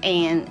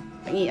 and,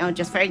 you know,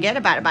 just forget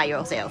about it by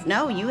yourself.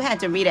 No, you had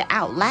to read it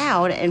out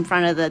loud in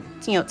front of the,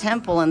 you know,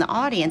 temple and the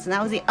audience, and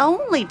that was the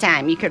only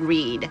time you could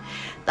read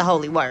the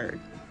Holy Word.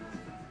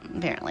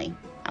 Apparently,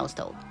 I was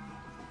told.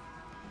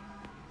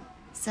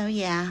 So,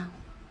 yeah.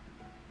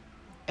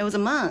 It was a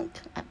monk.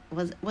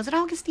 Was it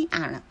Augustine? I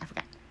don't know. I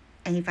forgot.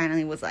 And he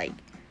finally was like,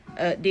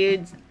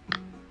 dudes,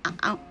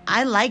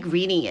 I like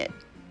reading it,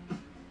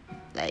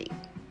 like,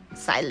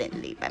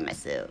 silently by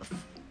myself.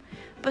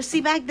 But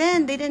see, back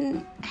then, they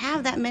didn't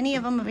have that many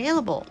of them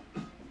available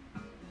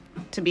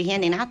to be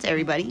handing out to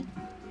everybody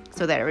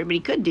so that everybody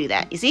could do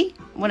that. You see?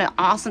 What an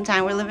awesome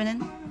time we're living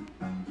in.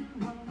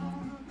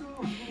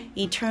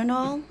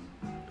 Eternal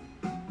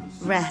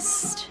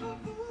rest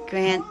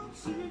grant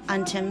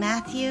unto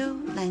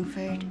Matthew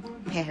Langford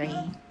Perry,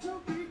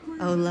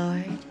 O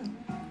Lord,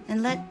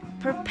 and let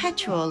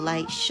perpetual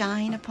light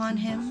shine upon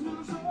him,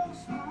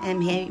 and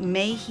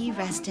may he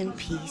rest in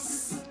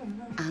peace.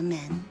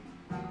 Amen.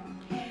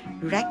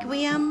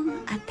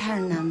 Requiem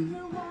Aeternam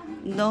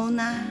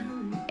Dona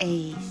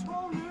Eis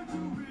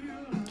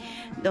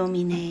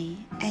Domine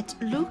et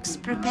lux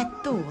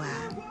perpetua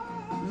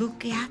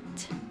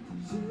luceat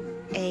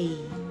ei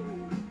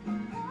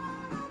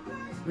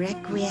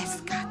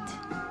requiescat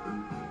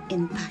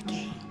in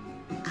pace.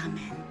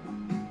 Amen.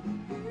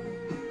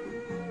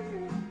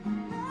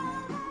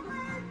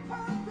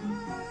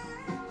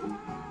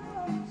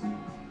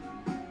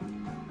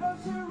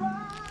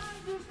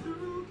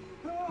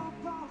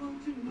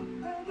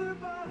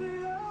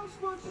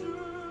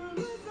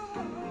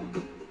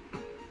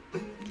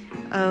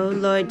 O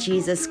Lord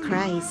Jesus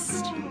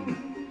Christ,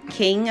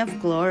 King of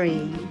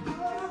glory,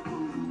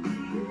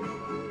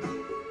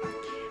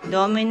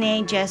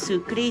 Domine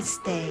Jesu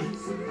Christe,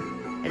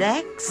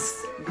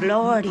 Rex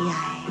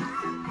Gloriae.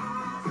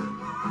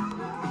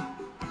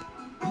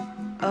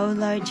 O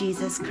Lord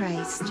Jesus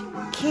Christ,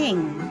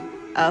 King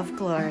of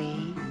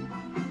glory.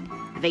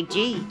 Vic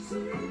G.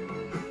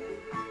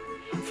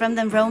 From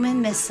the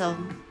Roman Missal,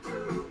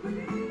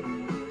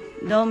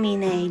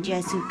 Domine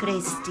Jesu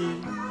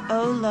Christi,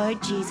 O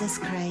Lord Jesus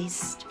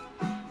Christ,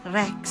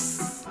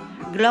 Rex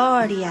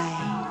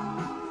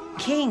Gloriae,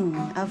 King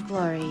of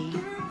glory,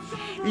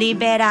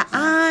 libera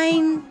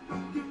ein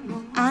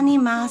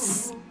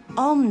animas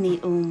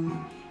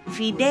omnium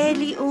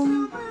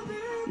fidelium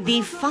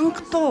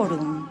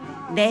defunctorum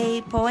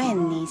de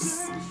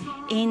poenis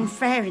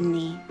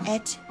inferni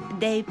et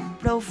de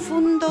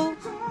profundo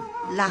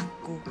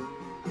lacu.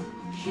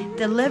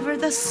 Deliver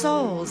the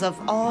souls of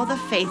all the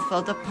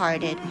faithful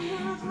departed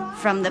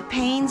from the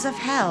pains of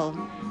hell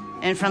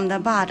and from the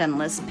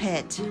bottomless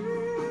pit.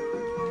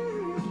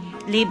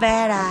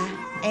 Libera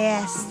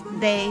es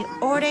de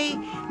ore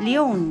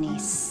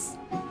leonis.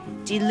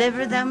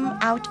 Deliver them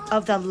out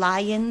of the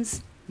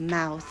lion's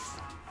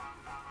mouth.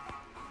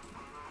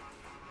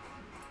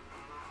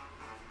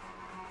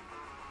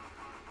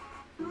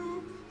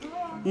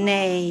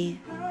 Ne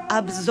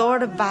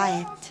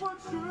absorbaet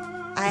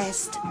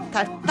est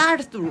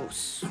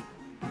Tartarus.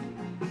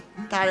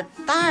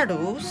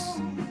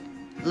 Tartarus,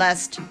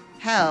 lest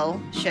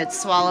hell should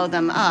swallow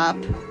them up.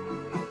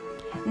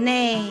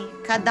 Ne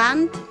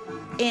cadant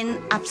in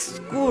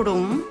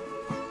obscurum,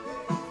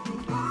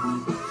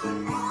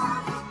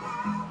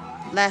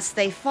 lest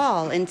they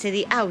fall into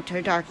the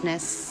outer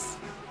darkness.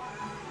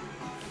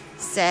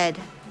 Sed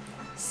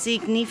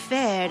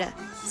signifer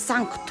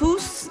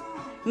sanctus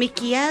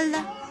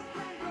Michael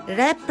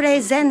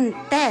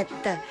representet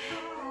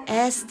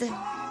est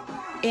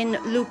in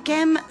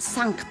lucem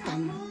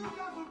sanctam.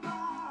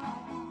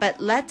 but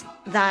let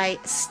thy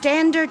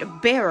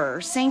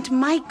standard-bearer, Saint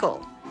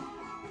Michael,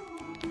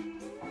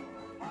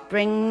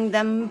 bring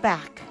them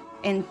back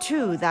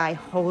into thy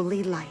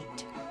holy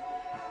light.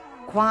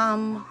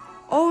 Quam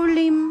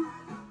olim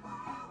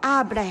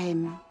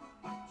Abraham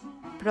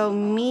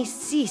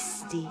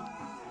promisisti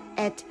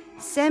et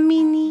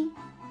semini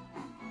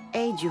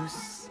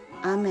ejus.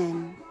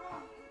 Amen.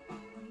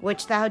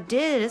 Which thou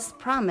didst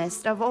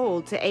promise of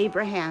old to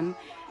Abraham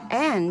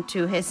and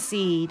to his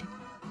seed.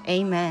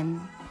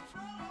 Amen.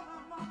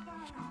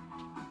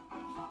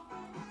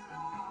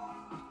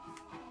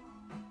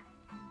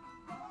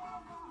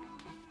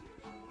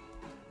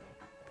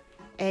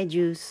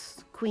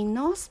 Ejus qui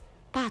nos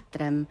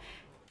patrem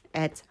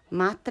et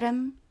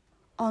matrem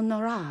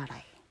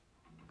honorare.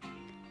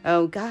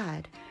 O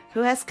God,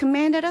 who has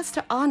commanded us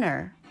to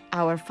honor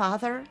our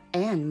father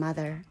and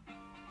mother.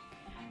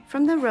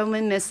 From the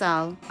Roman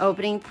Missal,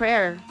 opening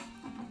prayer,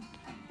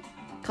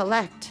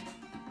 collect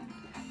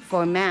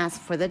for Mass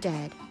for the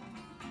dead.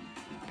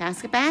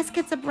 Pass the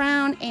baskets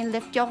around and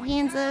lift your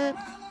hands up.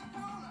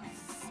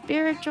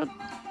 Spiritual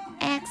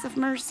acts of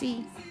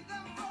mercy.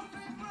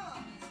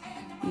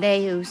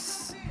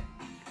 Deus,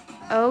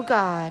 O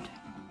God,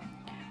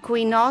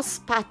 qui nos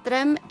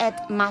patrem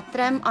et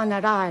matrem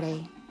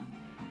honorare,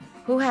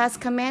 who has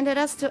commanded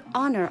us to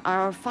honor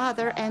our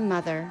father and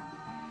mother.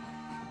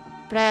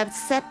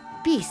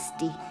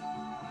 Praesepisti.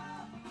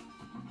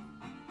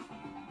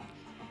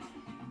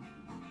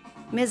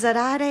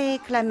 Miserare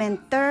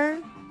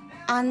clementer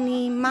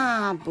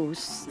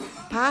animabus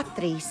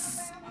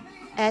patris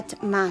et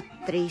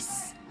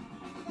matris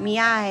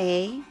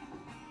miae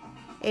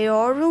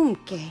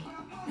eorumque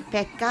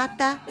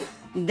peccata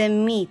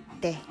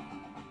demite.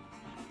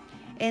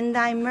 In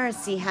thy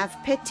mercy have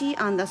pity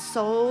on the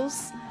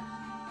souls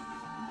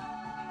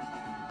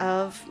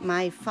of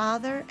my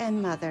father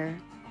and mother,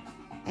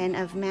 and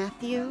of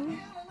Matthew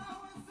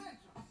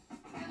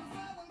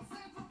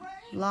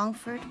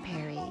Longford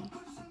Perry,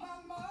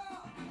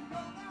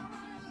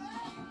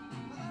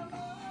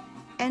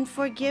 and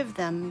forgive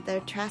them their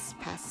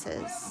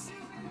trespasses.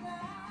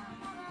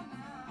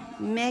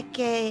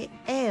 Mece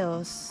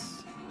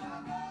eos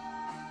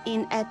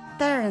in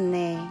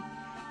eterne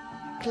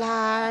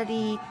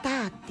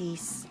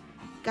claritatis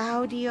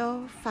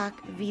gaudio fac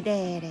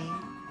videre.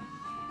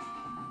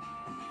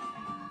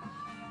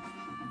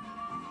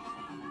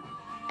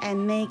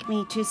 And make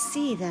me to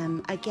see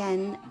them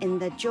again in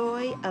the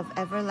joy of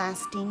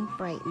everlasting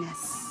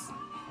brightness.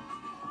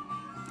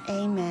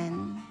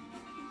 Amen.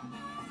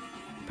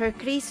 Per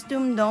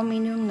Christum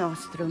Dominum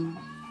nostrum.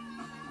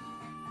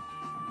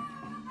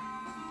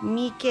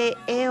 Mice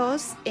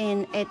eos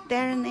in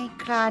eterne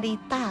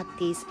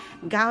claritatis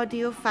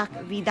gaudio fac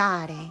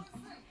vidare.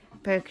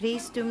 Per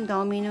Christum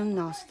Dominum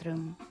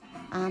nostrum.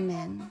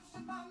 Amen.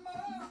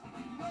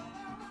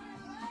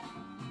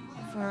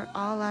 For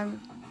all our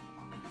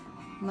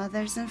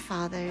mothers and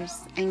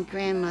fathers and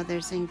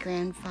grandmothers and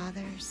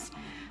grandfathers,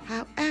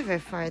 however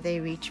far they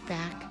reach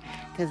back,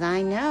 because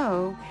I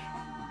know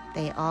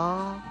they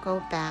all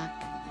go back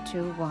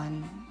to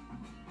one.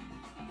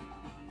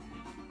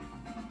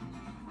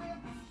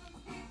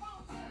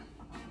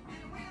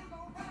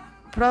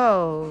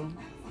 Pro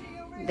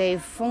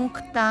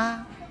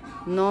defuncta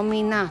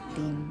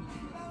nominatim,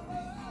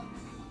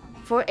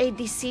 for a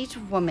deceased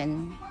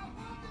woman.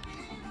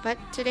 But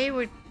today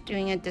we're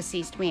doing a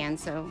deceased man,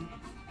 so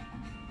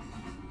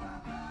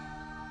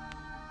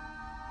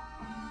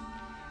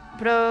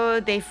pro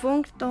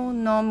defuncto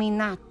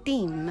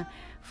nominatim,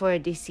 for a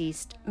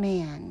deceased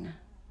man.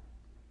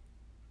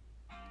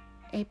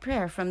 A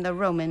prayer from the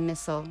Roman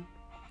Missal.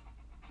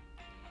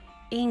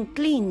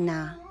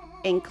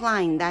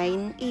 Incline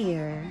thine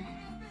ear,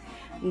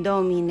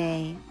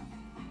 Domine,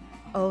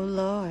 O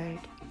Lord,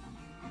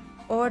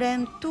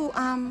 orem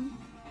tuam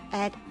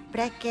et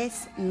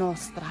preces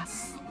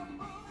nostras,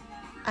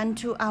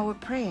 unto our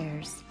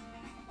prayers,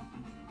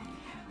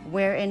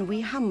 wherein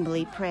we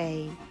humbly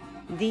pray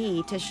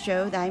thee to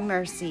show thy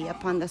mercy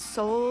upon the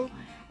soul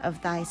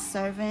of thy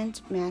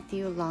servant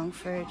Matthew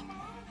Longford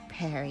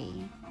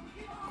Perry,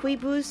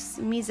 quibus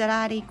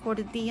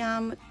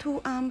misericordiam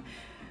tuam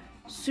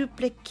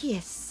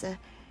supplicis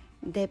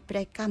de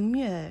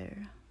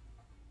precamur,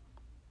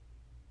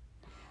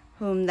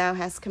 whom thou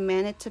hast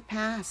commanded to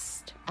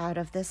pass out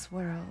of this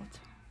world.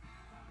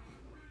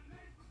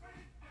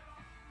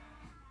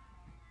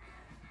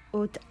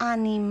 Ut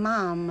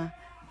animam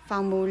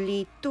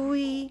famuli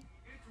tui,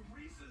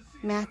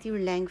 Matthew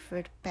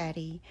Langford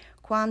Perry,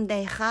 quam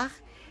dejac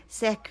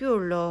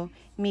seculo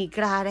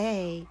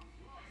migrare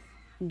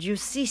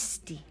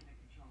justisti,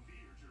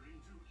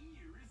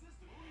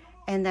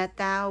 and that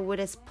thou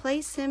wouldest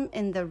place him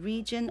in the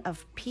region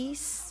of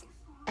peace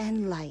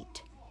and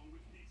light,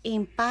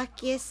 in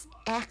pacis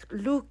et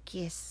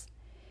lucis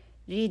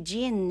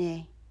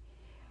regine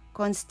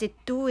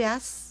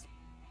constituias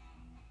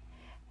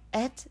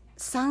et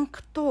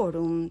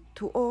sanctorum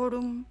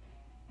tuorum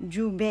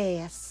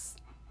jubeas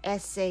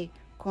esse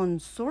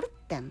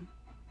consortem,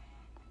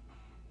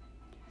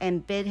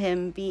 and bid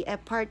him be a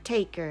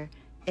partaker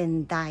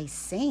in thy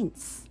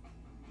saints.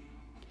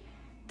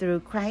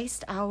 Through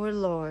Christ our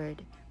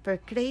Lord, per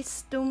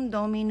Christum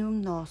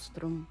Dominum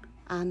nostrum.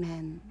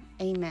 Amen.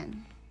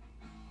 Amen.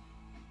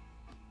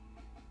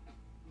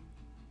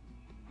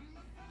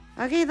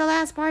 Okay, the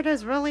last part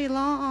is really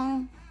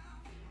long.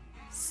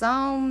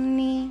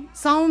 Psalmi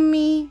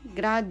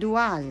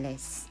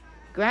graduales.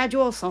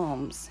 Gradual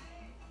Psalms.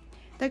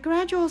 The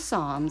gradual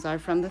Psalms are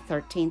from the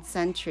 13th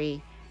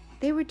century.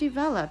 They were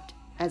developed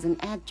as an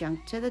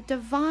adjunct to the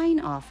divine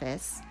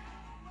office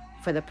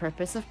for the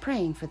purpose of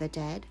praying for the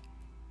dead.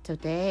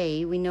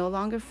 Today, we no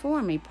longer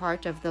form a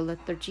part of the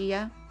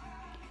liturgia.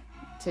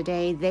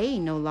 Today, they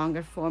no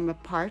longer form a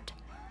part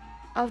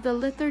of the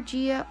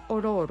Liturgia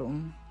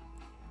Aurorum,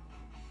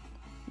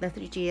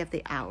 Liturgy of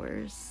the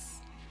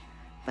Hours.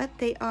 But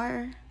they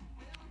are,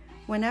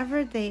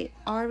 whenever they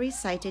are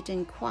recited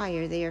in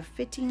choir, they are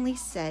fittingly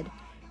said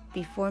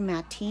before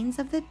matins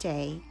of the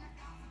day.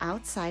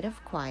 Outside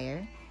of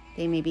choir,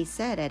 they may be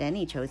said at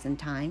any chosen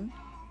time.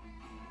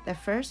 The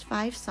first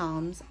 5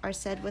 psalms are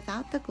said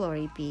without the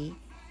Glory Be,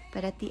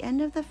 but at the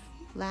end of the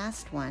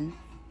last one,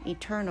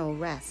 Eternal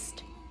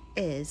Rest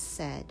is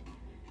said.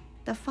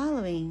 The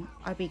following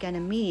are begun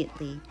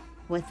immediately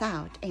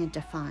without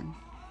antiphon.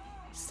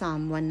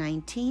 Psalm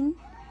 119,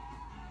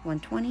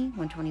 120,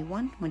 121,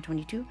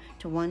 122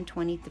 to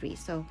 123.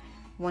 So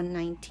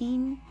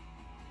 119,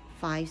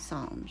 5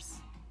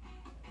 psalms.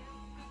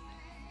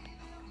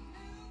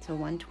 So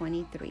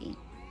 123.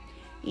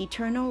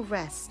 Eternal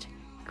rest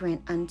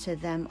grant unto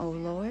them, O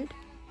Lord,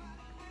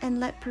 and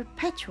let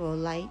perpetual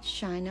light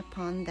shine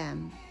upon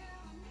them.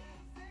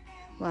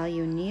 While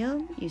you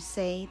kneel, you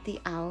say the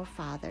Our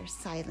Father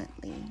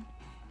silently.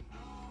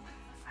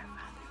 Our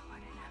Father, who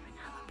art in heaven,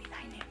 hallowed be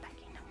thy name. Thy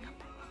kingdom come,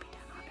 thy will be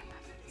done on earth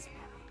as it is in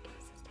heaven. Give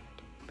us this day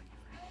our daily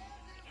bread.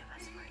 Forgive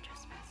us for our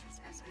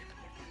trespasses, as we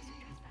forgive those who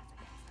trespass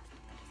against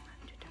us. And lead us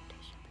not into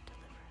temptation, but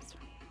deliver us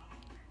from evil.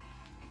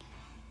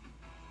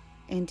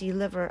 And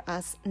deliver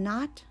us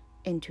not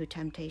into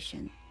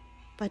temptation,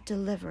 but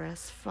deliver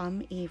us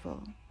from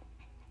evil.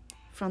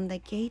 From the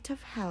gate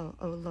of hell,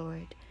 O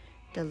Lord,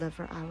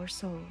 deliver our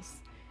souls.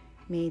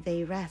 May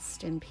they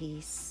rest in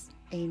peace.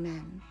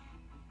 Amen.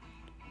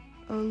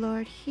 O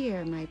Lord,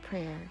 hear my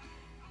prayer,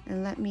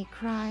 and let me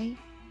cry,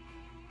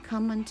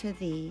 come unto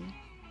thee.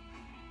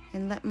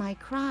 And let my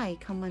cry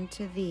come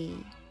unto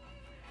thee.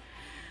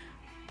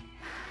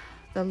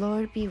 The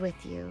Lord be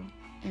with you,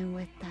 and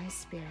with thy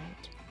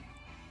spirit.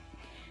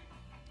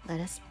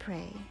 Let us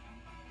pray.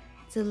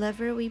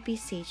 Deliver, we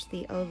beseech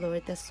thee, O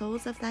Lord, the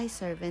souls of thy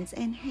servants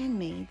and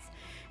handmaids,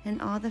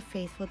 and all the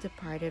faithful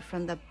departed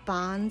from the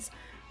bonds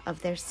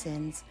of their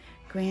sins.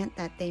 Grant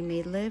that they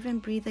may live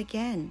and breathe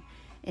again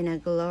in a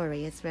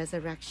glorious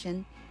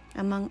resurrection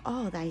among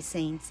all thy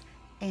saints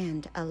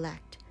and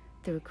elect,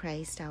 through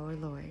Christ our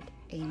Lord.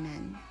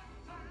 Amen.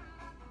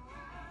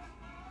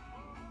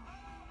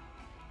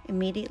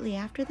 Immediately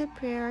after the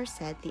prayer are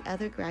said the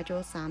other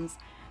gradual psalms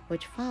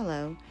which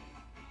follow,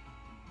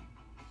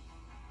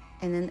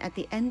 and then at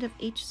the end of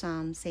each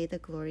psalm say the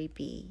Glory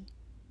Be.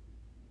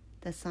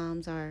 The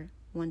psalms are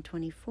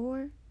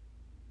 124,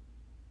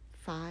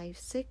 5,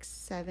 6,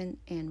 7,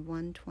 and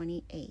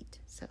 128.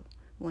 So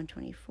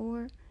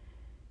 124,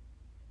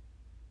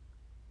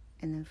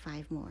 and then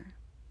 5 more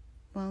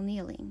while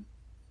kneeling.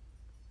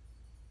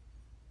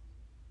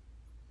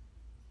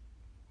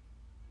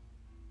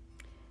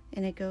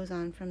 And it goes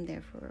on from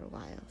there for a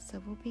while.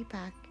 So we'll be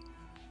back.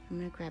 I'm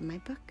going to grab my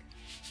book.